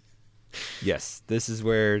 Yes, this is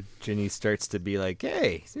where Ginny starts to be like,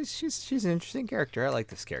 hey, she's an interesting character. I like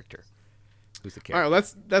this character. Who's the character? All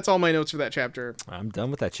right, that's all my notes for that chapter. I'm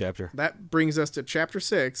done with that chapter. That brings us to chapter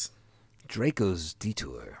 6. Draco's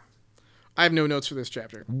Detour. I have no notes for this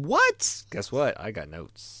chapter. What? Guess what? I got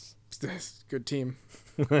notes. Good team.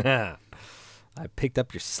 I picked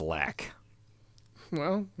up your slack.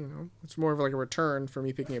 Well, you know, it's more of like a return for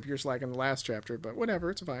me picking up your slack in the last chapter, but whatever,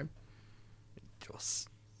 it's fine.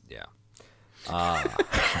 Yeah.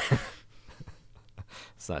 Let's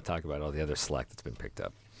not talk about all the other slack that's been picked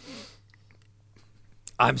up.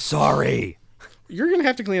 I'm sorry. You're going to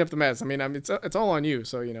have to clean up the mess. I mean, it's all on you,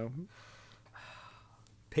 so, you know.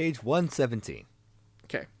 Page 117.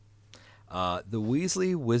 Okay. The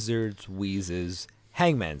Weasley Wizards Wheezes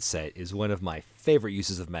Hangman set is one of my favorite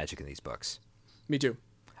uses of magic in these books. Me too.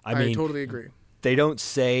 I mean, totally agree. They don't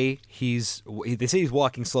say they say he's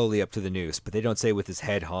walking slowly up to the noose, but they don't say with his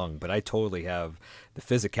head hung. But I totally have the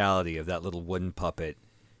physicality of that little wooden puppet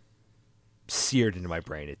seared into my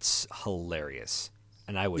brain. It's hilarious.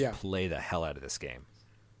 And I would play the hell out of this game.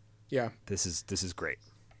 Yeah. This is great.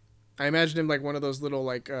 I imagine him like one of those little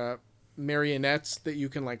like marionettes that you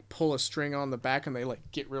can like pull a string on the back and they like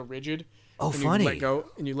get real rigid. Oh, and funny.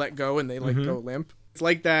 You let go and they like go limp. It's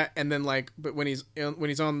like that, and then like, but when he's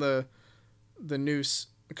on the noose,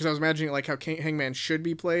 because I was imagining like how Hangman should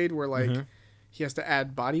be played, where like he has to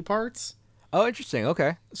add body parts. Oh, interesting.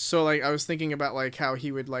 Okay. So like I was thinking about like how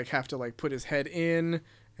he would like have to like put his head in,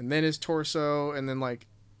 and then his torso, and then like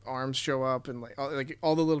arms show up, and like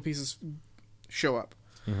all the little pieces show up.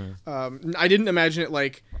 I didn't imagine it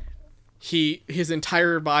like his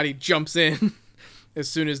entire body jumps in as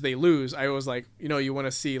soon as they lose. I was like, you know, you want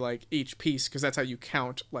to see like each piece, because that's how you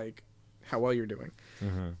count like how well you're doing.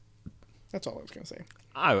 That's all I was gonna say.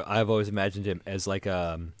 I've always imagined him as like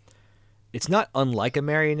it's not unlike a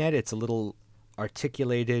marionette. It's a little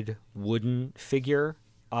articulated wooden figure.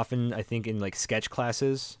 Often, I think in like sketch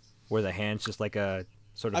classes where the hand's just like a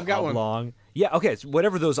sort of I've got oblong. One. Yeah. Okay. So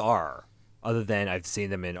whatever those are, other than I've seen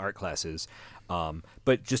them in art classes,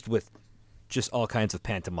 but just with all kinds of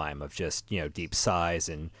pantomime of just, you know, deep sighs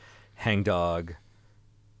and hangdog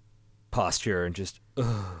posture and just,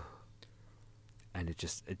 and it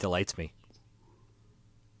delights me.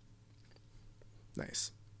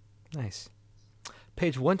 Nice.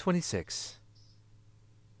 Page 126.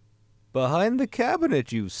 Behind the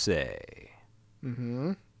cabinet, you say?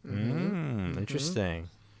 Interesting.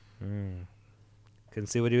 Couldn't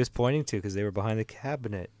see what he was pointing to because they were behind the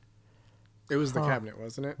cabinet. It was the cabinet,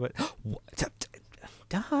 wasn't it? What?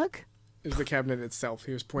 Doug? It was the cabinet itself.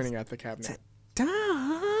 He was pointing at the cabinet. Doug?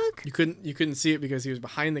 You couldn't see it because he was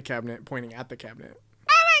behind the cabinet, pointing at the cabinet.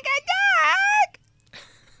 Oh my God, Doug!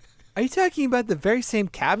 Are you talking about the very same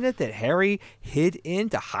cabinet that Harry hid in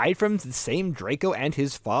to hide from the same Draco and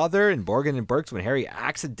his father in Borgin and Burke's when Harry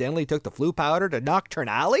accidentally took the flu powder to Nocturne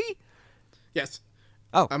Alley? Yes.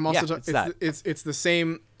 Oh, I'm also talking. It's the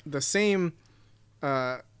same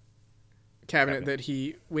cabinet that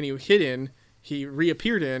when he hid in, he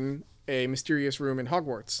reappeared in a mysterious room in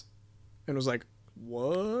Hogwarts, and was like,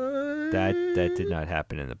 "What?" That did not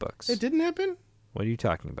happen in the books. It didn't happen? What are you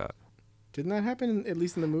talking about? Didn't that happen at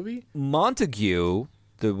least in the movie? Montague,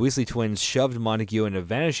 the Weasley twins shoved Montague in a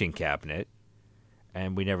vanishing cabinet,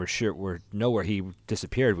 and we never know where he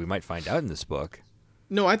disappeared. We might find out in this book.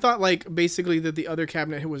 No, I thought like basically that the other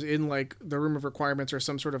cabinet was in like the room of requirements or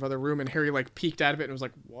some sort of other room, and Harry like peeked out of it and was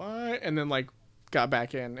like, "What?" and then like got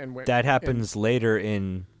back in and went. That happens later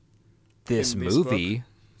in this movie. Book?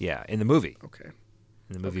 Yeah, in the movie. Okay.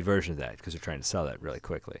 In the movie version of that, because they're trying to sell that really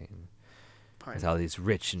quickly. Fine. With all these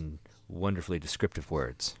rich and wonderfully descriptive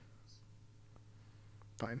words.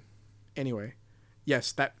 Fine. Anyway,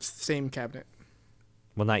 yes, that same cabinet.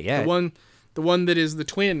 Well, not yet. The one that is the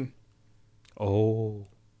twin. Oh.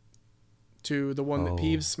 to the one that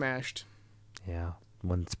Peeves smashed. Yeah,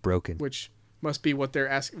 one that's broken. Which must be what they're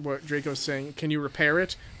asking. What Draco's saying. Can you repair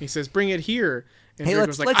it? He says, "Bring it here." And hey,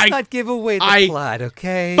 Draco's let's not give away the plot,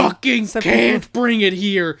 okay? Fucking can't bring it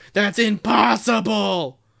here. That's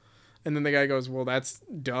impossible. And then the guy goes, "Well, that's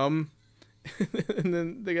dumb." And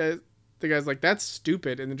then the guy's like, "That's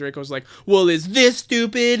stupid." And then Draco's like, "Well, is this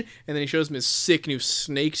stupid?" And then he shows him his sick new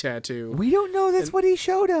snake tattoo. We don't know that's what he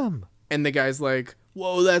showed him. And the guy's like,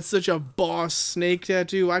 "Whoa, that's such a boss snake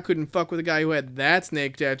tattoo. I couldn't fuck with a guy who had that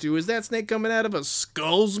snake tattoo. Is that snake coming out of a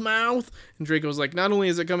skull's mouth?" And Draco's like, "Not only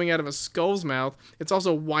is it coming out of a skull's mouth, it's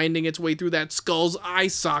also winding its way through that skull's eye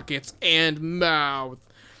sockets and mouth.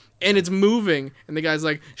 And it's moving." And the guy's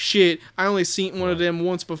like, "Shit, I only seen one of them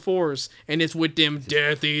once before, and it's with them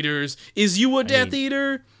Death Eaters. Is you a Death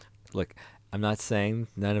Eater?" Look, I'm not saying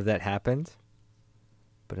none of that happened,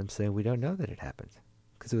 but I'm saying we don't know that it happened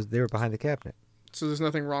because they were behind the cabinet. So there's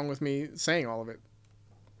nothing wrong with me saying all of it.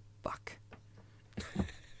 Fuck.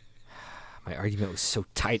 My argument was so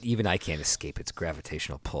tight, even I can't escape its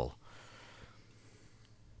gravitational pull.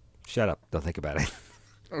 Shut up. Don't think about it.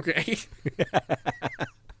 Okay.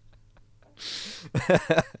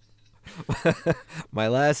 My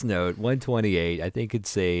last note, 128, I think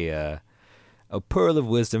it's a pearl of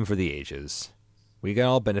wisdom for the ages. We can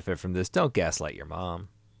all benefit from this. Don't gaslight your mom.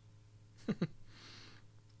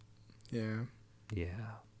 Yeah.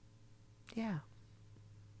 Yeah.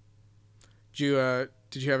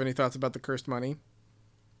 Did you have any thoughts about the cursed money?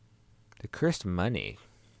 The cursed money?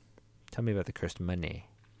 Tell me about the cursed money.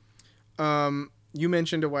 You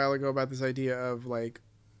mentioned a while ago about this idea of like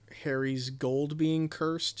Harry's gold being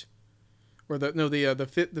cursed, or the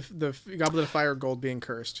Goblet of Fire gold being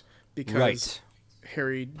cursed because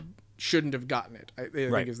Harry shouldn't have gotten it. I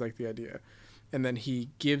think is like the idea, and then he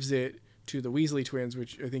gives it to the Weasley twins,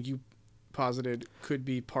 which I think you posited could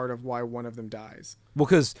be part of why one of them dies. Well,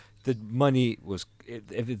 because the money was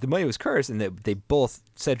if the money was cursed, and they both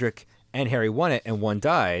Cedric and Harry won it, and one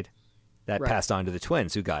died, that passed on to the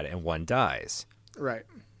twins who got it, and one dies. Right.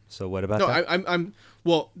 So what about that? I'm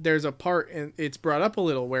well, there's a part, and it's brought up a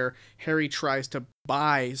little, where Harry tries to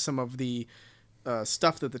buy some of the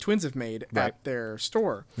stuff that the twins have made at their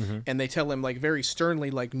store, and they tell him like very sternly,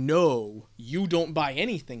 like, "No, you don't buy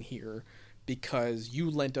anything here because you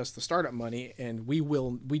lent us the startup money, and we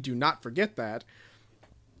do not forget that."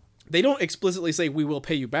 They don't explicitly say we will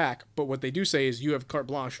pay you back, but what they do say is you have carte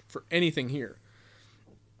blanche for anything here.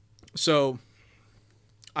 So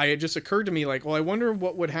it just occurred to me, like, well, I wonder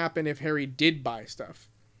what would happen if Harry did buy stuff.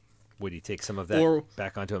 Would he take some of that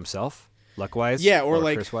back onto himself, luck-wise? Yeah, or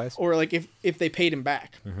like curse-wise? or like if they paid him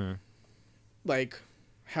back, like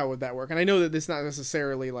how would that work? And I know that it's not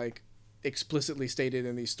necessarily like explicitly stated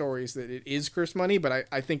in these stories that it is cursed money, but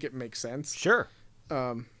I think it makes sense. Sure.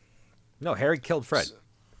 No, Harry killed Fred.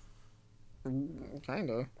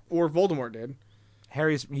 Kinda. Or Voldemort did.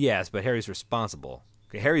 But Harry's responsible.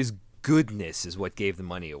 Okay, Harry's goodness is what gave the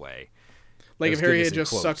money away. Like if Harry had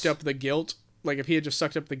just sucked up the guilt, like if he had just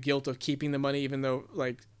sucked up the guilt of keeping the money, even though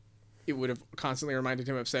like it would have constantly reminded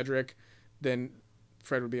him of Cedric, then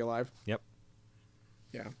Fred would be alive. Yep.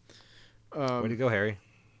 Yeah. Way to go, Harry.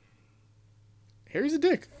 Harry's a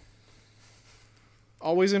dick.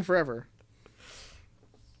 Always and forever.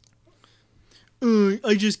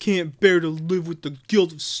 I just can't bear to live with the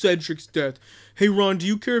guilt of Cedric's death. Hey, Ron, do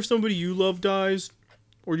you care if somebody you love dies?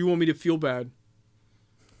 Or do you want me to feel bad?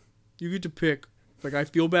 You get to pick. Like, I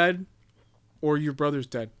feel bad, or your brother's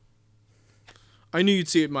dead. I knew you'd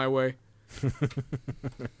see it my way.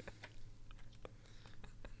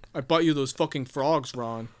 I bought you those fucking frogs,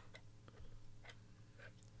 Ron.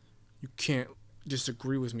 You can't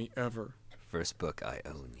disagree with me ever. First book, I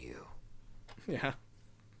own you. Yeah.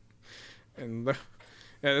 And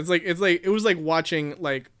it's like it was like watching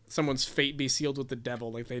like someone's fate be sealed with the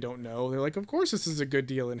devil. Like they don't know. They're like, of course this is a good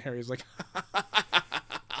deal. And Harry's like,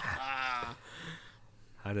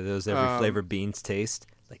 how do those every flavor beans taste?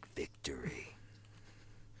 Like victory.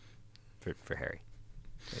 For Harry.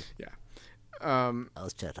 Yeah. I'll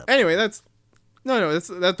shut up. Anyway, that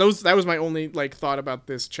was my only like thought about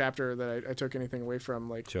this chapter that I took anything away from.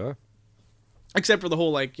 Like, sure. Except for the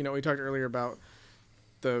whole like, we talked earlier about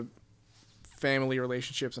the family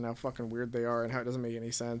relationships and how fucking weird they are and how it doesn't make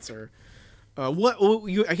any sense, or I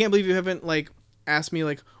can't believe you haven't like asked me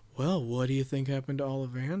like, well, what do you think happened to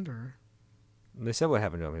Ollivander? They said what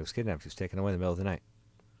happened to him. He was kidnapped. He was taken away in the middle of the night.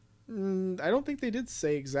 I don't think they did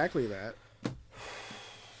say exactly that.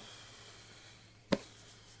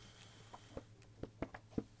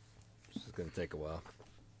 This is going to take a while.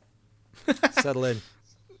 Settle in.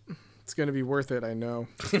 It's going to be worth it, I know.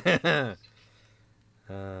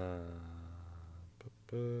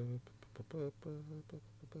 So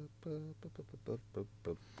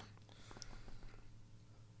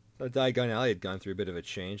Diagon Alley had gone through a bit of a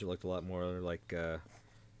change. It looked a lot more like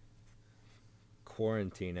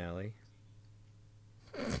Quarantine Alley.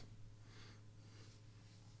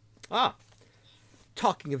 Ah!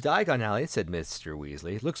 Talking of Diagon Alley, said Mr.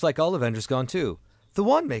 Weasley, looks like Ollivander's gone too. The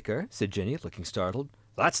Wandmaker, said Ginny, looking startled.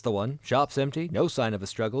 That's the one. Shop's empty, no sign of a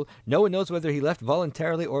struggle. No one knows whether he left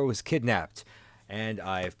voluntarily or was kidnapped. And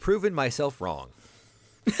I've proven myself wrong.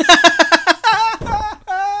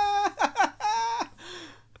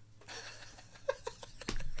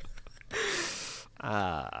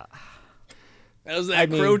 That was that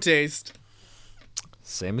crow taste.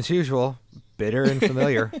 Same as usual. Bitter and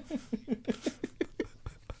familiar.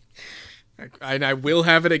 And I will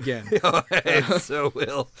have it again. I so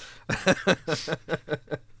will.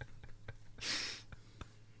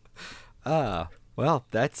 Well,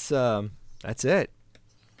 that's it.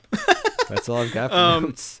 That's all I've got for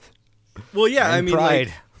notes. Well, yeah, And I mean, pride.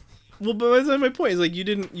 like, well, but that's my point. Is like you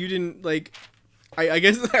didn't like. I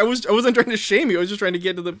guess I wasn't trying to shame you. I was just trying to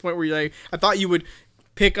get to the point where you're like, I thought you would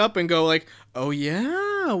pick up and go like, oh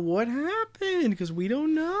yeah, what happened? Because we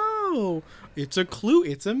don't know. It's a clue.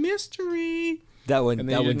 It's a mystery. That one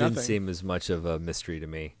didn't seem as much of a mystery to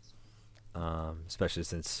me, especially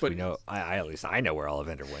since we know. I at least I know where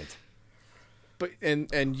Ollivander went. But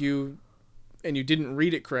and you didn't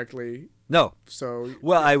read it correctly. No. So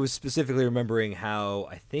well, I was specifically remembering how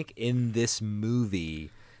I think in this movie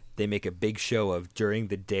they make a big show of during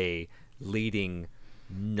the day leading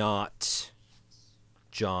not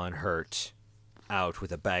John Hurt out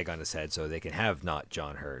with a bag on his head so they can have not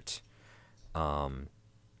John Hurt.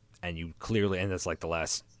 And you clearly, and that's like the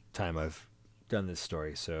last time I've done this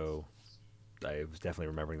story, so I was definitely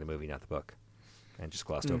remembering the movie, not the book, and just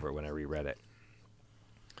glossed over it when I reread it.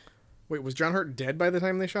 Wait, was John Hurt dead by the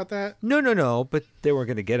time they shot that? No, but they weren't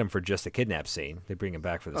going to get him for just a kidnap scene. They bring him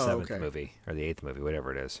back for the 7th okay. movie, or the 8th movie,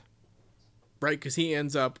 whatever it is. Right, because he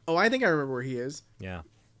ends up... Oh, I think I remember where he is. Yeah.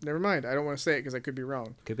 Never mind. I don't want to say it because I could be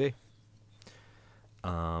wrong. Could be.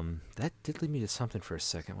 That did lead me to something for a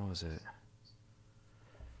second. What was it?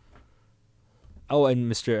 Oh,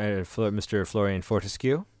 and Mr. Florian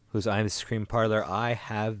Fortescue, whose ice cream parlor I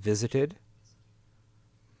have visited.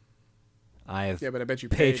 I have but I bet you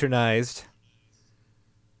patronized.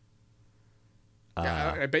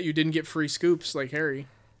 Yeah, I bet you didn't get free scoops like Harry.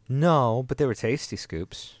 No, but they were tasty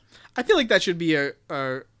scoops. I feel like that should be a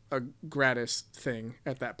gratis thing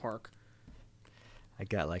at that park. I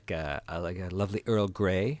got like a lovely Earl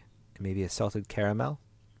Grey, and maybe a salted caramel.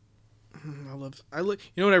 I look.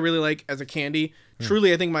 You know what I really like as a candy?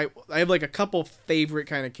 Truly, I think I have like a couple favorite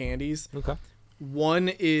kind of candies. Okay. One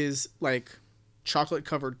is like chocolate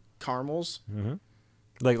covered caramels. Mm-hmm.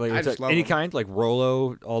 Like I just love any them. kind, like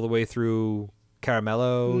Rolo all the way through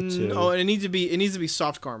caramello to. Oh, and it needs to be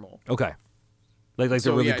soft caramel. Okay. Like So,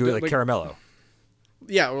 they're really yeah, good, like like- caramello.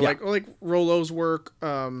 Yeah, or like Rolo's work.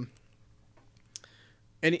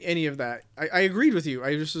 Any of that. I agreed with you.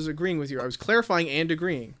 I just was agreeing with you. I was clarifying and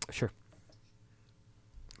agreeing. Sure.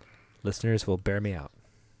 Listeners will bear me out.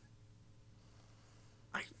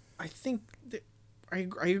 I think that I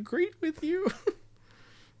agreed with you.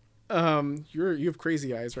 You have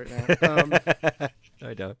crazy eyes right now. No,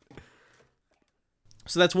 I don't.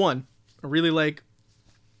 So that's one. I really like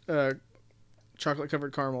chocolate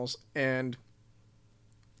covered caramels, and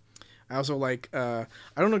I also like I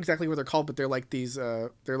don't know exactly what they're called, but they're like these they're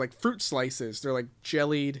like fruit slices. They're like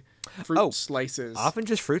jellied fruit slices. Often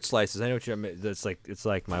just fruit slices. I know what you mean. It's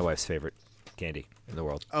like my wife's favorite candy in the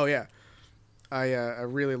world. Oh yeah. I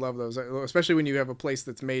really love those, especially when you have a place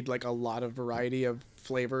that's made like a lot of variety of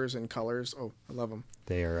flavors and colors. Oh, I love them.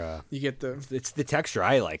 They are. You get the. It's the texture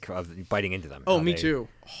I like of biting into them. Oh, How me they- too.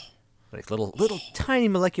 Like little tiny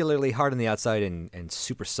molecularly hard on the outside and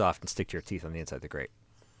super soft and stick to your teeth on the inside. They're great.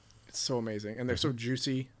 It's so amazing, and they're so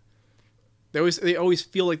juicy. They always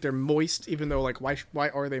feel like they're moist, even though like why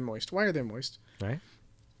are they moist? Why are they moist? Right?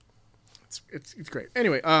 It's great.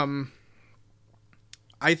 Anyway,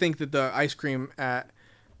 I think that the ice cream at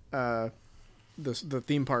the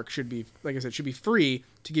theme park should be, like I said, should be free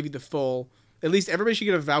to give you the full. At least everybody should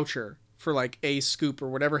get a voucher for like a scoop or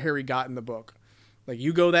whatever Harry got in the book. Like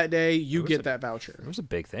you go that day, you get that voucher. It was a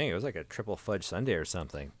big thing. It was like a triple fudge sundae or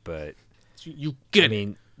something. But You get I it.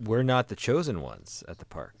 mean, we're not the chosen ones at the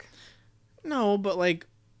park. No, but like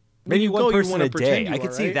when Maybe you one go, you person wanna a pretend day. you I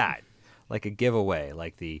could are, see right? that, like a giveaway,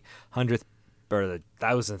 like the 100th or the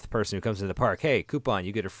 1,000th person who comes to the park. Hey, coupon,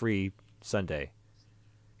 you get a free sundae,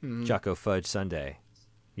 Choco Fudge sundae.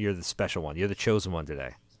 You're the special one. You're the chosen one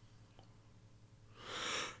today.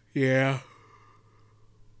 Yeah.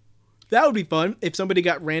 That would be fun if someone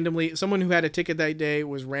who had a ticket that day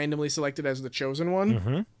was randomly selected as the chosen one.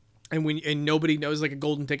 Mm-hmm. And nobody knows, like a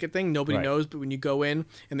golden ticket thing. Nobody Right. knows, but when you go in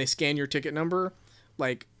and they scan your ticket number,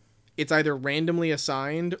 like it's either randomly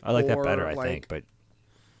assigned. I like or, that better, I like, think. But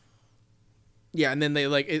yeah, and then they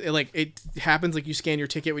it happens like you scan your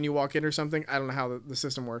ticket when you walk in or something. I don't know how the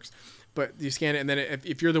system works, but you scan it, and then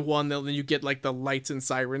if you're the one, then you get like the lights and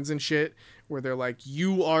sirens and shit where they're like,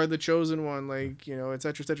 you are the chosen one, like, you know, et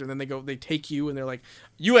cetera, et cetera. And then they take you and they're like,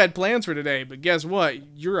 you had plans for today, but guess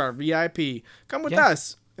what? You're our VIP. Come with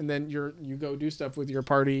us. And then you go do stuff with your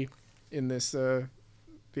party in this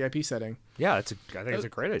VIP setting. yeah, I think it's a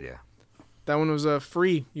great idea. That one was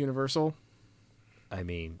free, Universal. I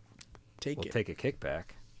mean, We'll take a kickback.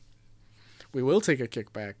 We will take a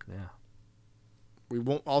kickback. Yeah. We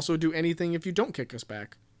won't also do anything if you don't kick us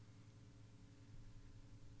back.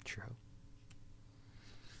 True.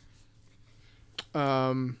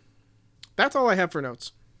 That's all I have for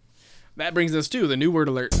notes. That brings us to the new word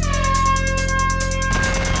alert.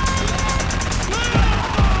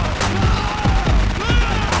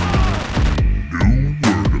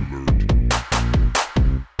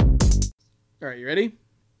 All right, you ready?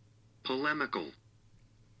 Polemical.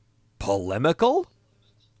 Polemical?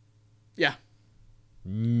 Yeah.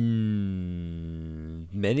 Many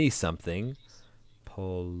something.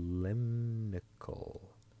 Polemical.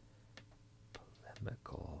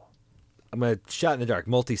 I'm going to shot in the dark.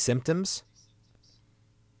 Multi-symptoms?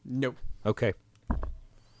 Nope. Okay.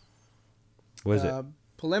 What is it?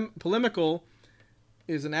 Polemical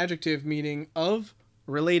is an adjective meaning of,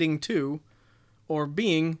 relating to, or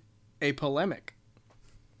being a polemic.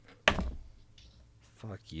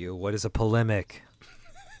 Fuck you. What is a polemic?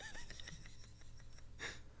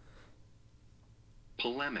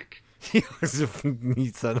 Polemic. You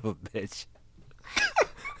son of a bitch.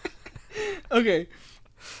 Okay.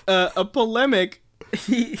 A polemic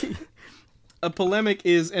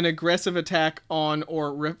is an aggressive attack on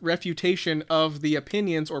or refutation of the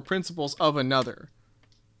opinions or principles of another.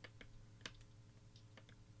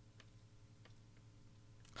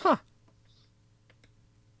 Huh.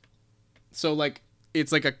 So like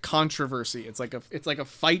it's like a controversy. It's like a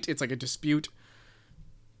fight, it's like a dispute.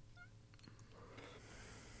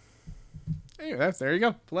 Anyway, there you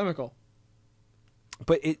go. Polemical.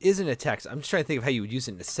 But it isn't a text. I'm just trying to think of how you would use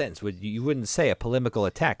it in a sentence. You wouldn't say a polemical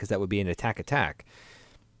attack because that would be an attack.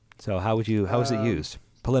 So how is it used?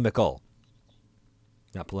 Polemical.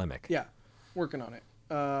 Not polemic. Yeah. Working on it.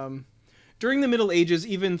 During the Middle Ages,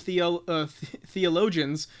 even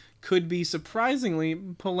theologians could be surprisingly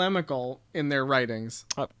polemical in their writings.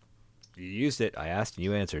 Oh, you used it. I asked and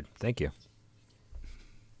you answered. Thank you.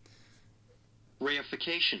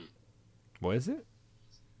 Reification. What is it?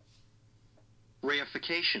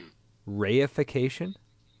 Reification. Reification?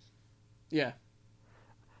 Yeah.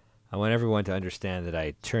 I want everyone to understand that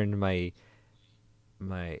I turned my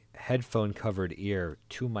headphone covered ear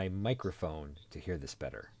to my microphone to hear this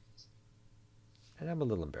better. And I'm a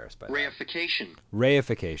little embarrassed by that. Reification.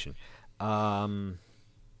 Reification.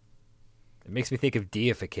 It makes me think of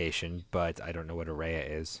deification, but I don't know what a rea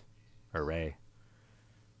is. Or ray.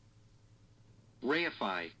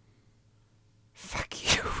 Reify.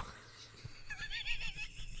 Fuck you.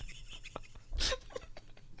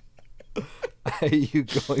 Are you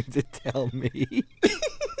going to tell me?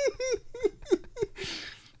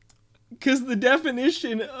 Because the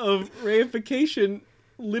definition of reification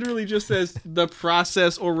literally just says the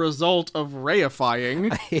process or result of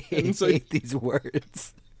reifying. I hate these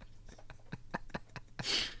words.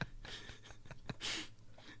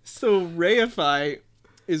 So reify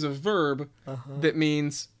is a verb that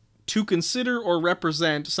means to consider or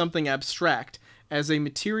represent something abstract as a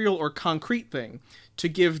material or concrete thing, to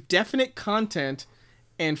give definite content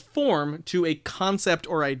and form to a concept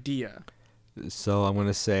or idea. So I'm going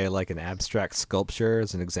to say like an abstract sculpture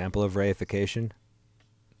is an example of reification,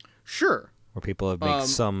 Sure. where people have made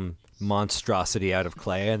some monstrosity out of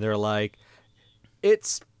clay and they're like,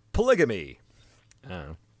 it's polygamy. I don't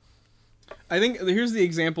know. I think here's the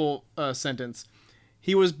example sentence.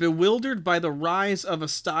 He was bewildered by the rise of a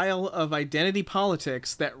style of identity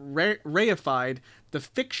politics that reified the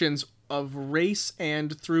fictions of race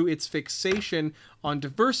and, through its fixation on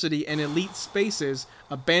diversity and elite spaces,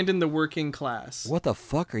 abandoned the working class. What the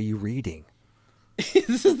fuck are you reading?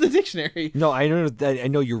 This is the dictionary. No, I know that. I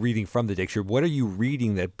know you're reading from the dictionary. What are you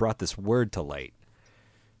reading that brought this word to light?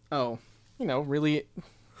 Oh,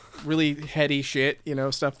 really heady shit,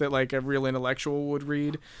 stuff that like a real intellectual would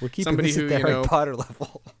read. We're keeping this at the Harry Potter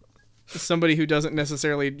level. Somebody who doesn't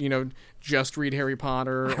necessarily, just read Harry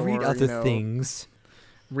Potter. I read other things.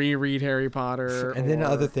 reread Harry Potter. And then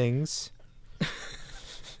other things.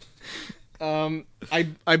 I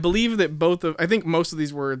believe that I think most of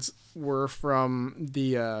these words were from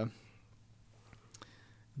the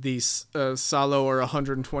Salo or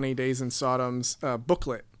 120 Days in Sodom's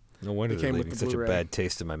booklet. No wonder they're came with leaving the such a Blu-ray. bad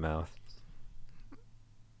taste in my mouth.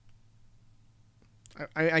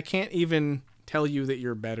 I can't even tell you that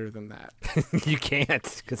you're better than that. You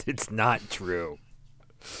can't, because it's not true.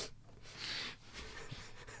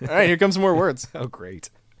 All right, here comes some more words. Oh, great.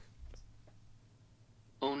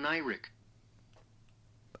 Oniric.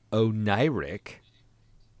 Oniric?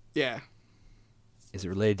 Yeah. Is it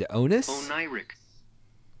related to onus? Oniric.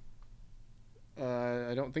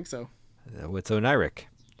 I don't think so. What's oniric?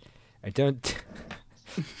 I don't...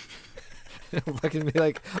 Look at me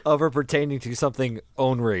like over pertaining to something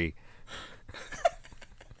onry.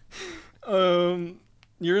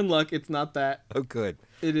 You're in luck. It's not that. Oh, good.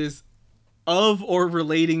 It is of or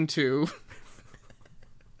relating to.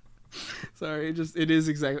 Sorry, it is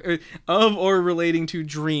exactly of or relating to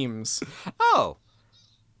dreams. Oh,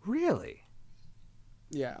 really?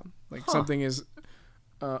 Yeah, like something is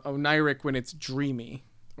oniric when it's dreamy,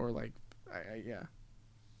 or like, yeah.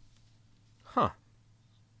 Huh.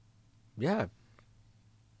 Yeah.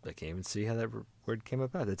 I can't even see how that word came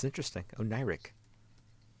about. That's interesting. Oniric.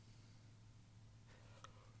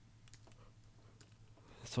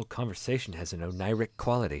 This whole conversation has an oniric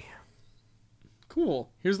quality.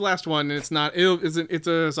 Cool. Here's the last one, and it's not. It's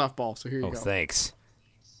a softball. So here you Oh, go. thanks.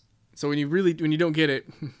 So when you don't get it,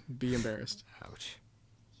 be embarrassed. Ouch.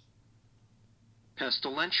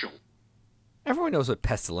 Pestilential. Everyone knows what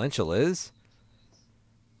pestilential is.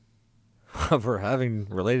 For having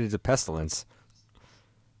related to pestilence.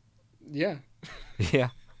 Yeah. Yeah.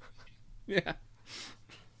 Yeah.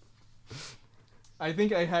 I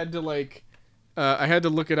think I had to I had to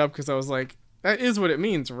look it up because I was like, that is what it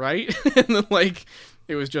means, right? And then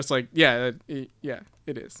it was just like, yeah, it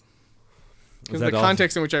is. Because the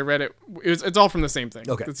context in which I read it, it's all from the same thing.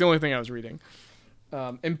 Okay. It's the only thing I was reading.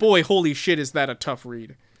 And boy, holy shit, is that a tough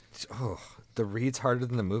read. Oh, the read's harder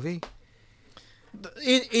than the movie?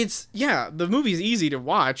 It's the movie's easy to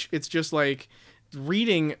watch. It's just like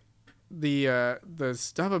reading the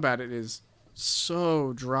stuff about it is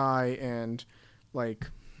so dry and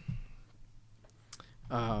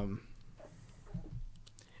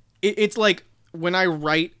it's like when I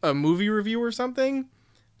write a movie review or something,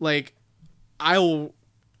 like I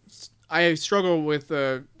struggle with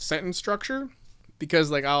sentence structure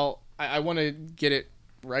because I want to get it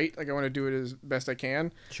right. Like I want to do it as best I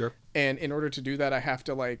can. Sure. And in order to do that, I have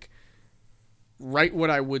to write what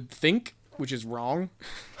I would think, which is wrong,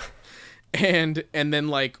 and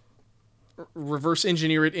then reverse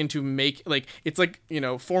engineer it into it's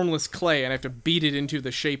formless clay, and I have to beat it into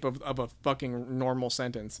the shape of a fucking normal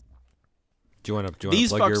sentence. Do you want to?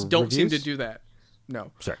 These plug fucks your don't reviews? seem to do that.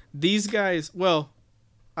 No. Sorry. These guys, well,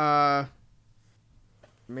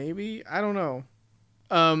 maybe, I don't know.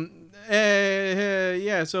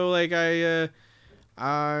 Yeah. So I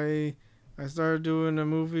started doing a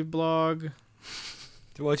movie blog.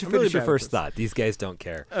 Why don't you I'm finish really your bad first at this. thought? These guys don't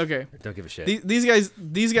care. Okay. Don't give a shit.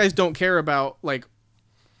 These guys don't care about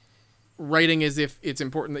writing as if it's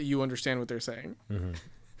important that you understand what they're saying. Mm-hmm.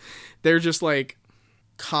 They're just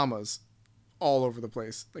commas all over the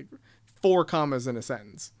place, 4 commas in a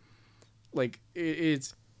sentence.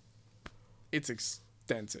 It's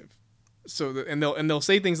extensive. So they'll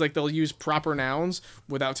say things like they'll use proper nouns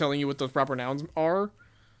without telling you what those proper nouns are,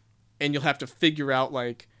 and you'll have to figure out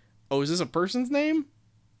oh, is this a person's name?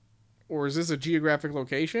 Or is this a geographic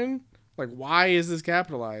location? Why is this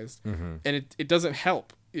capitalized? Mm-hmm. And it doesn't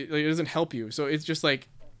help. It doesn't help you. So it's just and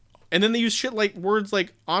then they use shit words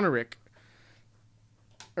like honoric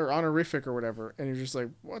or honorific or whatever. And you're just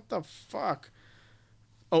what the fuck?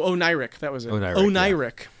 Oh, oniric. That was it.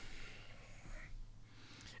 Oniric. Yeah.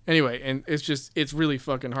 Anyway, and it's really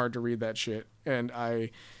fucking hard to read that shit. And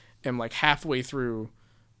I am halfway through.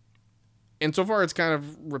 And so far it's kind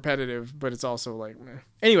of repetitive, but it's also meh.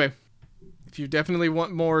 Anyway, if you definitely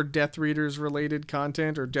want more Death Readers related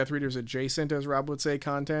content, or Death Readers adjacent, as Rob would say,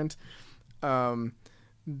 content,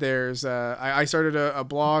 there's I started a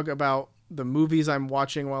blog about the movies I'm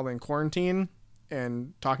watching while in quarantine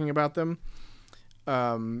and talking about them.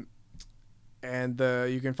 And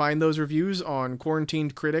you can find those reviews on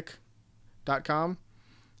quarantinedcritic.com.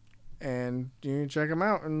 And you can check them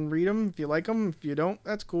out and read them if you like them. If you don't,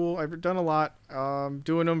 that's cool. I've done a lot.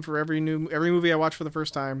 Doing them for every movie I watch for the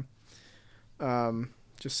first time.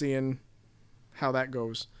 Just seeing how that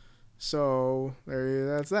goes. So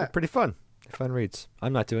that's that. Pretty fun. Fun reads.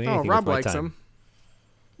 I'm not doing anything. Rob with my likes time. them.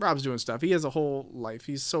 Rob's doing stuff. He has a whole life.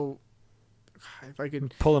 He's so. If I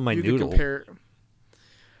could pulling my you could noodle. compare.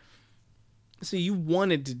 So you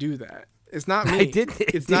wanted to do that. It's not me. I didn't.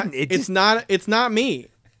 It's not. It's not. It's not me.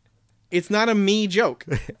 It's not a me joke.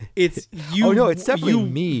 It's you. Oh no, it's definitely you,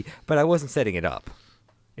 me. But I wasn't setting it up.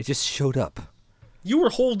 It just showed up. You were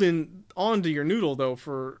holding onto your noodle though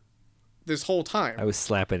for this whole time. I was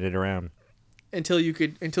slapping it around until you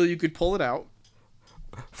could pull it out.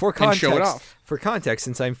 For context, and show it off. For context,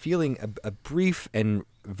 since I'm feeling a brief and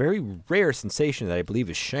very rare sensation that I believe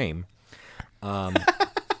is shame. I'm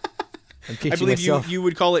I believe you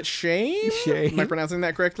would call it shame? Shame. Am I pronouncing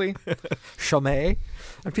that correctly? Chame.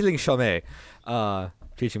 I'm feeling chame.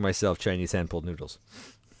 Teaching myself Chinese hand-pulled noodles.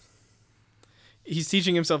 He's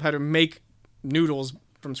teaching himself how to make noodles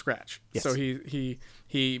from scratch. Yes. So he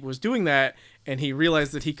was doing that, and he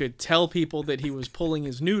realized that he could tell people that he was pulling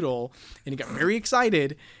his noodle, and he got very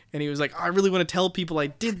excited, and he was like, I really want to tell people I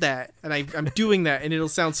did that, and I'm doing that, and it'll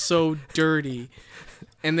sound so dirty.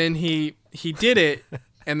 And then he did it,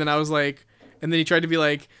 and then I was like, and then he tried to be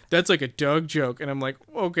like, that's like a Doug joke, and I'm like,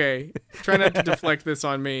 okay, try not to deflect this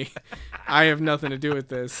on me. I have nothing to do with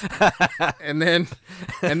this. And then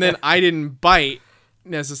I didn't bite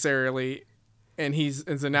necessarily. And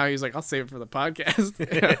so now he's like, I'll save it for the podcast.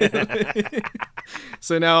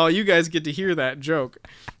 So now you guys get to hear that joke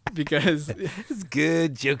because it's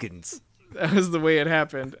good jokins. That was the way it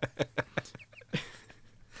happened.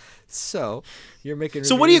 So you're making.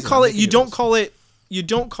 So what do you call it? You don't call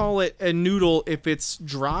it a noodle if it's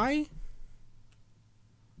dry.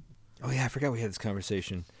 Oh yeah, I forgot we had this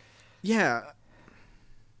conversation. Yeah.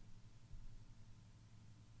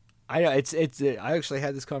 I actually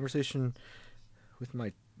had this conversation with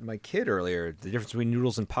my kid earlier. The difference between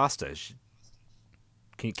noodles and pasta.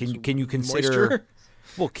 Can you consider? Moisture?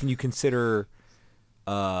 Well, can you consider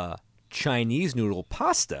Chinese noodle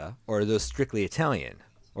pasta, or are those strictly Italian,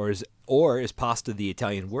 or is pasta the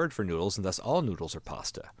Italian word for noodles, and thus all noodles are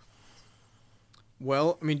pasta?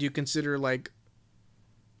 Well, I mean, do you consider like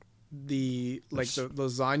the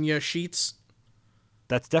lasagna sheets?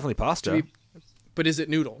 That's definitely pasta. But is it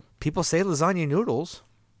noodle? People say lasagna noodles.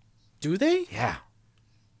 Do they? Yeah.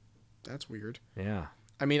 That's weird. Yeah.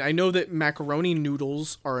 I mean, I know that macaroni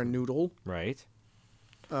noodles are a noodle. Right.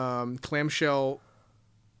 Clamshell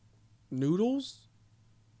noodles,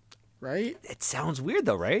 right? It sounds weird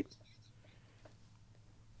though, right?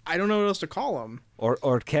 I don't know what else to call them. Or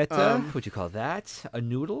orchetta, would you call that a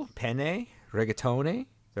noodle? Penne, rigatone,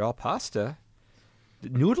 they're all pasta.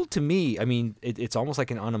 Noodle to me, I mean, it's almost like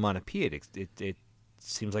an onomatopoeia. It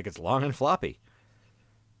seems like it's long and floppy.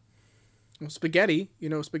 Well, spaghetti,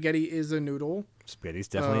 spaghetti is a noodle. Spaghetti's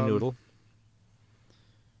definitely a noodle.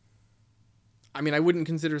 I mean, I wouldn't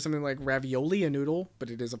consider something like ravioli a noodle, but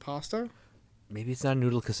it is a pasta. Maybe it's not a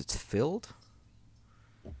noodle because it's filled.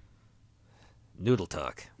 Noodle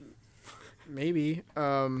talk. Maybe.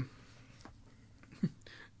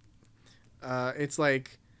 It's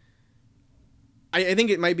like, I think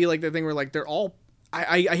it might be like the thing where like they're all.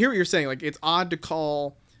 I hear what you're saying. Like it's odd to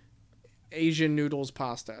call Asian noodles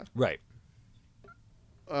pasta. Right.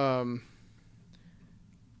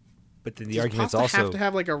 But then the argument's also have also to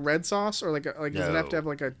have like a red sauce or does it have to have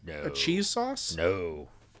like a cheese sauce? No.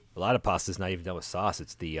 A lot of pasta's not even done with sauce.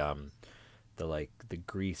 It's the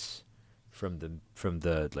grease from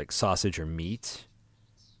the like sausage or meat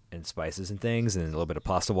and spices and things, and a little bit of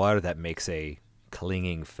pasta water that makes a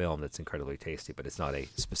clinging film that's incredibly tasty, but it's not a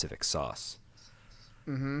specific sauce.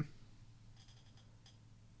 Mm-hmm.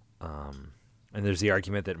 And there's the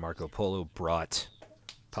argument that Marco Polo brought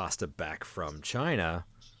pasta back from China.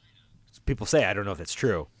 People say, I don't know if that's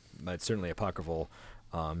true, but it's certainly apocryphal.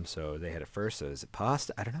 So they had it first. So is it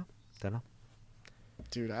pasta? I don't know.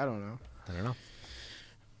 Dude, I don't know.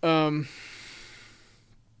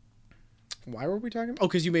 Why were we talking about? Oh,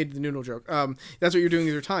 because you made the noodle joke. That's what you're doing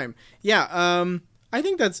with your time. Yeah. I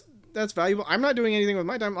think that's valuable. I'm not doing anything with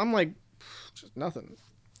my time. I'm like, just nothing.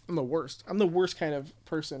 I'm the worst. I'm the worst kind of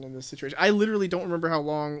person in this situation. I literally don't remember how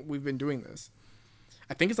long we've been doing this.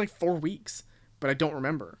 I think it's like 4 weeks, but I don't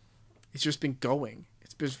remember. It's just been going.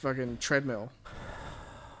 It's been fucking treadmill.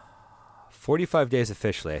 45 days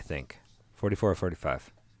officially, I think. 44 or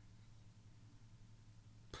 45.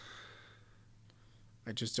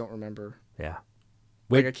 I just don't remember. Yeah.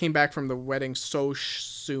 Like I came back from the wedding so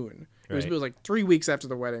soon. It was like 3 weeks after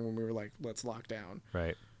the wedding when we were like, let's lock down.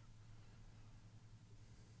 Right.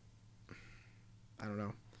 I don't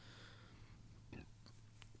know.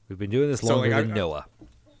 We've been doing this longer than Noah.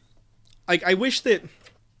 Like I wish that,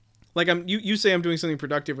 like you say I'm doing something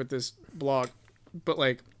productive with this blog, but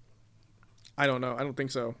like, I don't know. I don't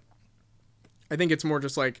think so. I think it's more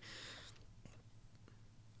just like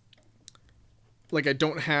I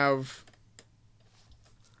don't have.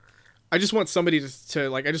 I just want somebody to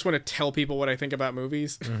like. I just want to tell people what I think about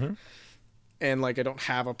movies, and like I don't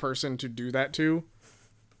have a person to do that to,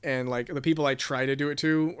 and like the people I try to do it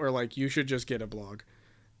to are like, you should just get a blog,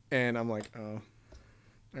 and I'm like, oh,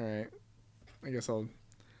 all right, I guess I'll.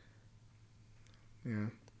 Yeah.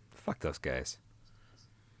 Fuck those guys.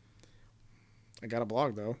 I got a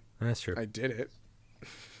blog though. That's true. I did it.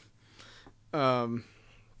 Blogs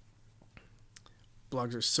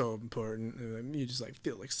are so important. You just like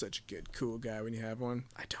feel like such a good, cool guy when you have one.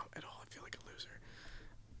 I don't at all. I feel like a loser.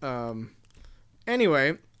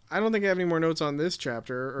 Anyway, I don't think I have any more notes on this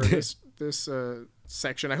chapter or this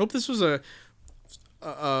section. I hope this was a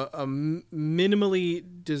minimally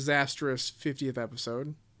disastrous 50th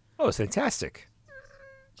episode. Oh, it's fantastic.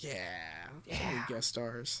 Yeah. Guest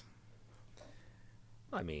stars.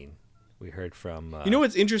 I mean, we heard from you know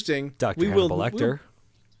what's interesting? Dr. Hannibal Lecter.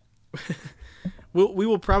 We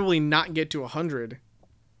will probably not get to 100.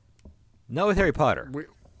 Not with Harry Potter.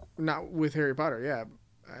 Not with Harry Potter, yeah.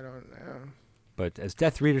 I don't know. But as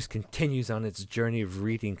Death Readers continues on its journey of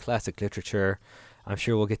reading classic literature, I'm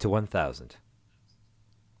sure we'll get to 1,000.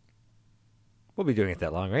 We'll be doing it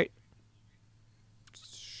that long, right?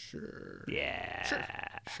 Sure.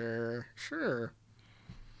 Yeah. Sure.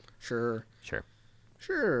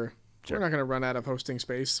 We're not going to run out of hosting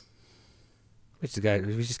space. We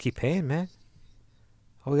just keep paying, man.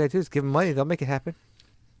 All we got to do is give them money. They'll make it happen.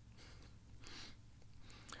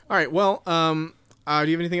 All right. Well, do you have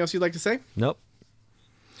anything else you'd like to say? Nope.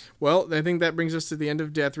 Well, I think that brings us to the end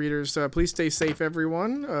of Death Readers. Please stay safe,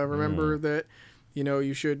 everyone. Remember that,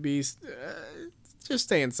 you should be just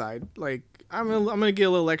stay inside. Like, I'm gonna give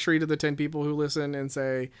a little lecture to the 10 people who listen and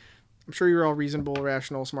say, I'm sure you're all reasonable,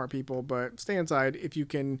 rational, smart people, but stay inside. If you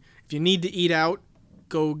need to eat out,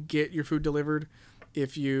 go get your food delivered.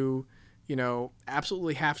 If you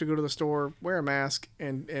absolutely have to go to the store, wear a mask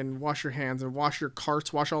and wash your hands and wash your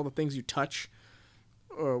carts, wash all the things you touch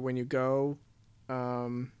when you go.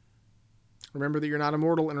 Remember that you're not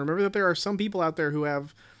immortal, and remember that there are some people out there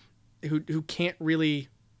who can't really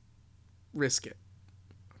risk it.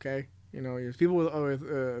 Okay? There's people with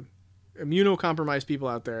immunocompromised people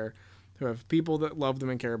out there who have people that love them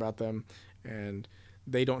and care about them, and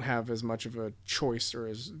they don't have as much of a choice or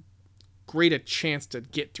as great a chance to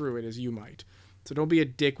get through it as you might. So don't be a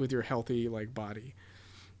dick with your healthy body.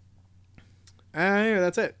 Anyway,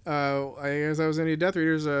 that's it. As I was any Death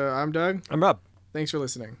Readers, I'm Doug. I'm Rob. Thanks for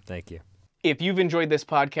listening. Thank you. If you've enjoyed this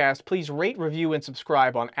podcast, please rate, review, and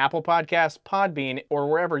subscribe on Apple Podcasts, Podbean, or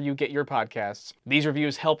wherever you get your podcasts. These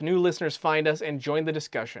reviews help new listeners find us and join the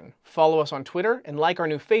discussion. Follow us on Twitter and like our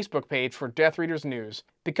new Facebook page for Death Readers news.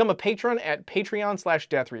 Become a patron at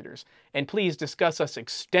Patreon/DeathReaders, and please discuss us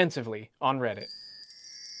extensively on Reddit.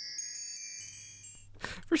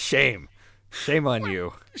 For shame. Shame on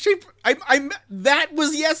you. Shame. That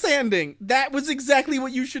was yes-anding. That was exactly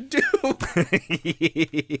what you should do.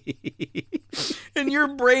 And your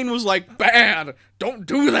brain was like, bad. Don't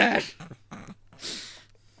do that.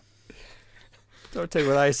 Don't take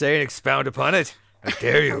what I say and expound upon it. How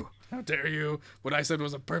dare you? How dare you? What I said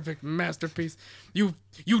was a perfect masterpiece. You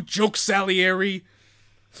joke Salieri.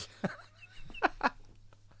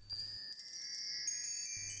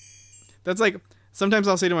 That's like, sometimes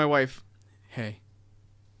I'll say to my wife,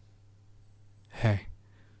 Hey,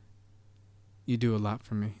 you do a lot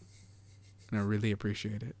for me, and I really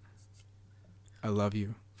appreciate it. I love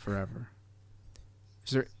you forever.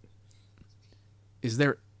 Is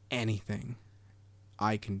there anything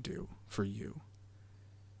I can do for you?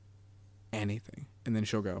 Anything? And then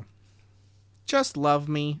she'll go, just love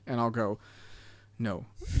me, and I'll go, no,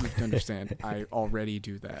 you have to understand, I already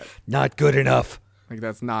do that. Not good enough.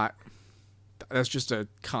 That's just a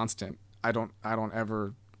constant. I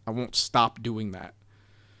won't stop doing that.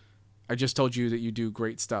 I just told you that you do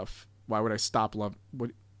great stuff. Why would I stop what?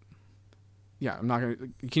 Yeah, I'm not going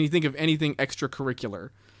to. Can you think of anything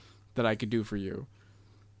extracurricular that I could do for you?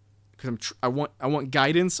 Because I want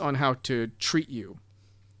guidance on how to treat you.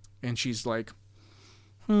 And she's like,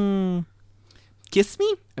 kiss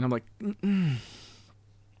me? And I'm like, I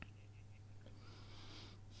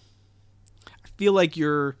feel like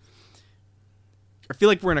we're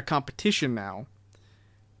in a competition now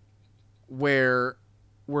where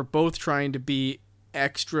we're both trying to be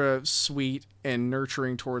extra sweet and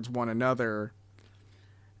nurturing towards one another.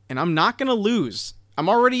 And I'm not going to lose. I'm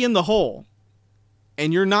already in the hole.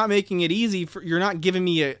 And you're not making it easy. You're not giving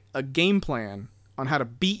me a game plan on how to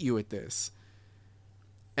beat you at this.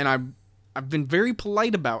 And I've been very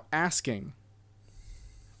polite about asking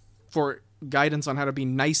for guidance on how to be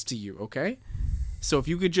nice to you, okay? So if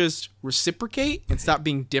you could just reciprocate and stop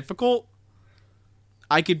being difficult,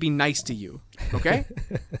 I could be nice to you, okay?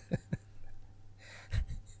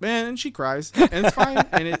 Man, and she cries, and it's fine,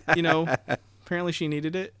 and it, apparently she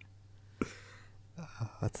needed it.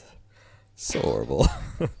 That's so horrible.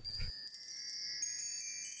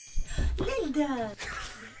 Linda!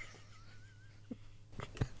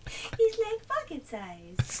 He's like pocket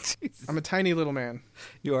size. I'm a tiny little man.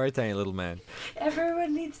 You are a tiny little man.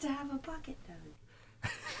 Everyone needs to have a pocket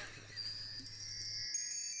dog.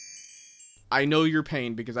 I know your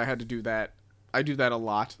pain because I had to do that. I do that a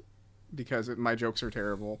lot because my jokes are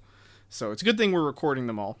terrible. So it's a good thing we're recording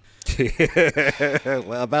them all.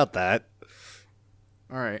 Well, about that.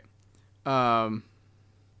 All right.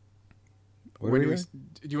 Where do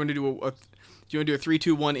you want to do a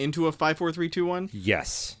 3-2-1 into a 5-4-3-2-1?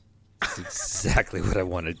 Yes. That's exactly what I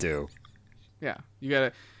want to do. Yeah. You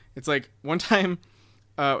gotta. It's like one time.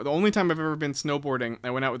 The only time I've ever been snowboarding, I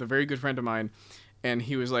went out with a very good friend of mine. And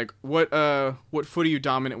he was like, what foot are you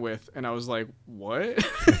dominant with? And I was like, what?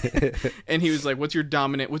 And he was like, what's your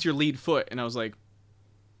lead foot? And I was like,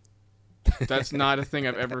 that's not a thing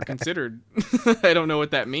I've ever considered. I don't know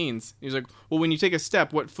what that means. He was like, well, when you take a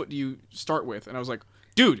step, what foot do you start with? And I was like,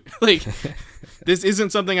 dude, like, this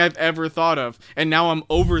isn't something I've ever thought of. And now I'm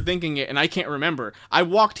overthinking it and I can't remember. I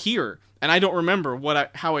walked here and I don't remember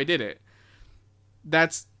how I did it.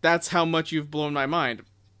 That's how much you've blown my mind.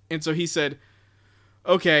 And so he said,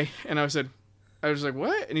 okay. And I was like,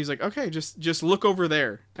 what? And he's like, okay, just look over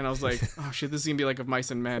there. And I was like, oh shit, this is gonna be like of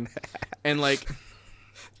Mice and Men. And like,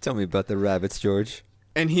 tell me about the rabbits, George.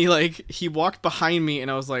 And he walked behind me and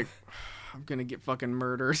I was like, I'm gonna get fucking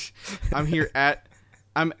murdered.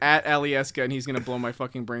 I'm at Alieska and he's gonna blow my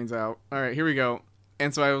fucking brains out. All right, here we go.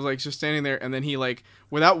 And so I was like just standing there, and then he like,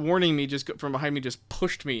 without warning me, just from behind me, just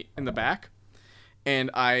pushed me in the back. And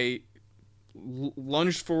I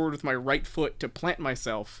lunged forward with my right foot to plant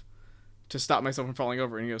myself to stop myself from falling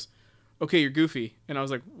over, and he goes, okay, you're goofy. And I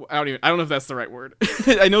was like, I don't know if that's the right word.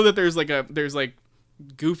 I know that there's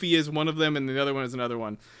goofy is one of them and the other one is another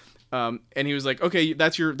one. And he was like, okay,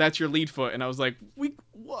 that's your lead foot. And I was like,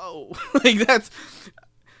 whoa. Like, that's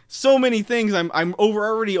so many things. I'm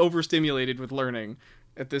already overstimulated with learning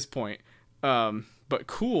at this point. But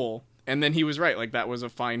cool. And then he was right. Like, that was a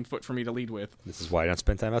fine foot for me to lead with. This is why I don't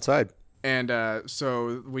spend time outside. And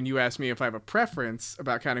so when you ask me if I have a preference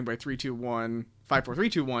about counting by 3-2-1,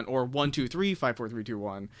 5-4-3-2-1, or 1-2-3,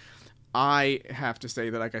 5-4-3-2-1, I have to say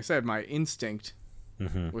that, like I said, my instinct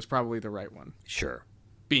was probably the right one. Sure.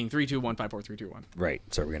 Being 3-2-1, 5-4-3-2-1. Right.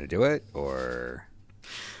 So are we going to do it, or?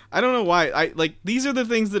 I don't know why. These are the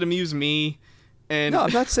things that amuse me. And No,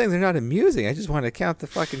 I'm not saying they're not amusing. I just want to count the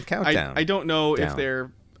fucking countdown. I don't know if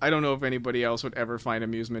they're... I don't know if anybody else would ever find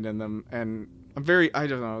amusement in them, and I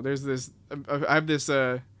don't know. I have this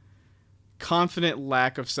confident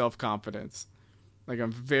lack of self-confidence. Like,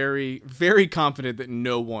 I'm very, very confident that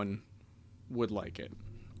no one would like it.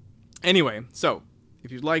 Anyway, so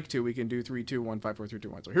if you'd like to, we can do 3-2-1,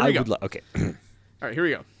 5-4-3-2-1. So here we go. Okay. All right, here we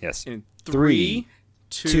go. Yes. In 3,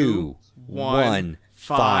 2, 1,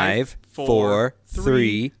 5, 4,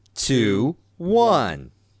 3, 2,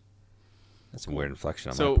 1. That's a weird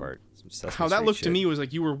inflection on my part. How that looked to me was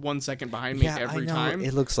like you were 1 second behind me every time.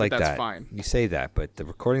 It looks like that. That's fine. You say that, but the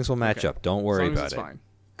recordings will match up. Don't worry about it's it. Fine.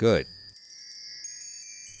 Good.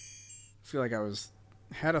 I feel like I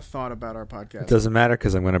had a thought about our podcast. It doesn't matter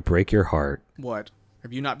because I'm going to break your heart. What?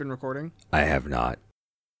 Have you not been recording? I have not.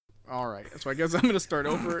 All right. So I guess I'm going to start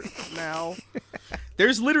over now.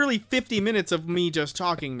 There's literally 50 minutes of me just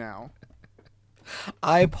talking now.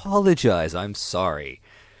 I apologize. I'm sorry.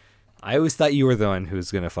 I always thought you were the one who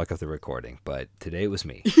was going to fuck up the recording, but today it was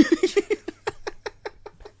me.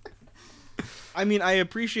 I mean, I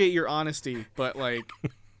appreciate your honesty, but, like,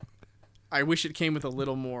 I wish it came with a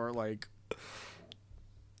little more, like...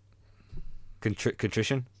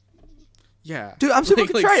 Contrition? Yeah. Dude, I'm super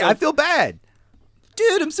contrite. I feel bad.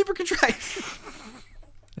 Dude, I'm super contrite.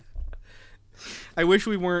 I wish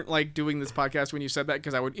we weren't like doing this podcast when you said that,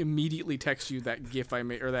 because I would immediately text you that GIF I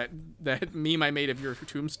made, or that meme I made of your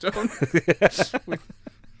tombstone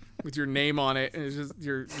with your name on it, and it's just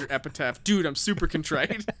your epitaph. Dude, I'm super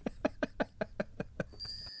contrite.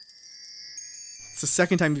 It's the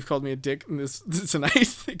second time you've called me a dick in this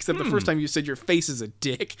tonight, except the first time you said your face is a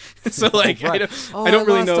dick. So like, right. I don't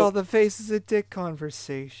really know. All the face is a dick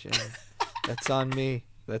conversation. That's on me.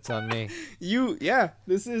 That's on me.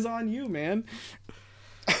 This is on you, man.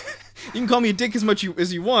 You can call me a dick as much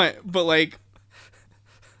as you want, but like,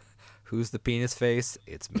 who's the penis face?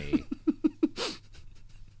 It's me.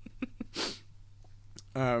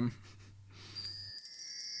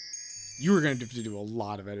 You were going to have to do a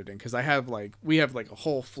lot of editing because we have like a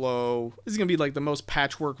whole flow. This is going to be like the most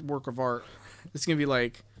patchwork work of art. It's going to be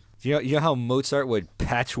like... You know how Mozart would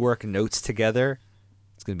patchwork notes together?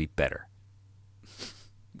 It's going to be better.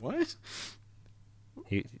 What?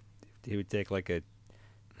 He would take like a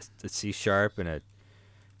C sharp and a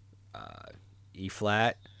E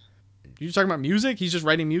flat. You're talking about music? He's just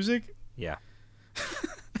writing music? Yeah.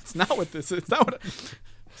 That's not what this is.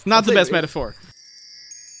 It's not the best metaphor.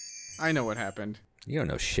 I know what happened. You don't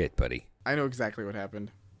know shit, buddy. I know exactly what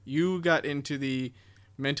happened. You got into the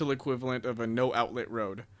mental equivalent of a no outlet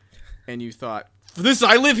road, and you thought, "For this,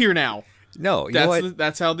 I live here now." No, you know what?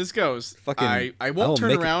 That's how this goes. Fucking, I won't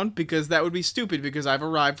turn around because that would be stupid because I've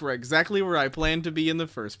arrived exactly where I planned to be in the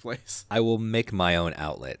first place. I will make my own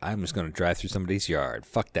outlet. I'm just going to drive through somebody's yard.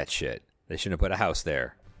 Fuck that shit. They shouldn't have put a house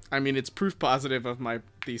there. I mean, it's proof positive of my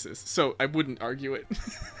thesis, so I wouldn't argue it.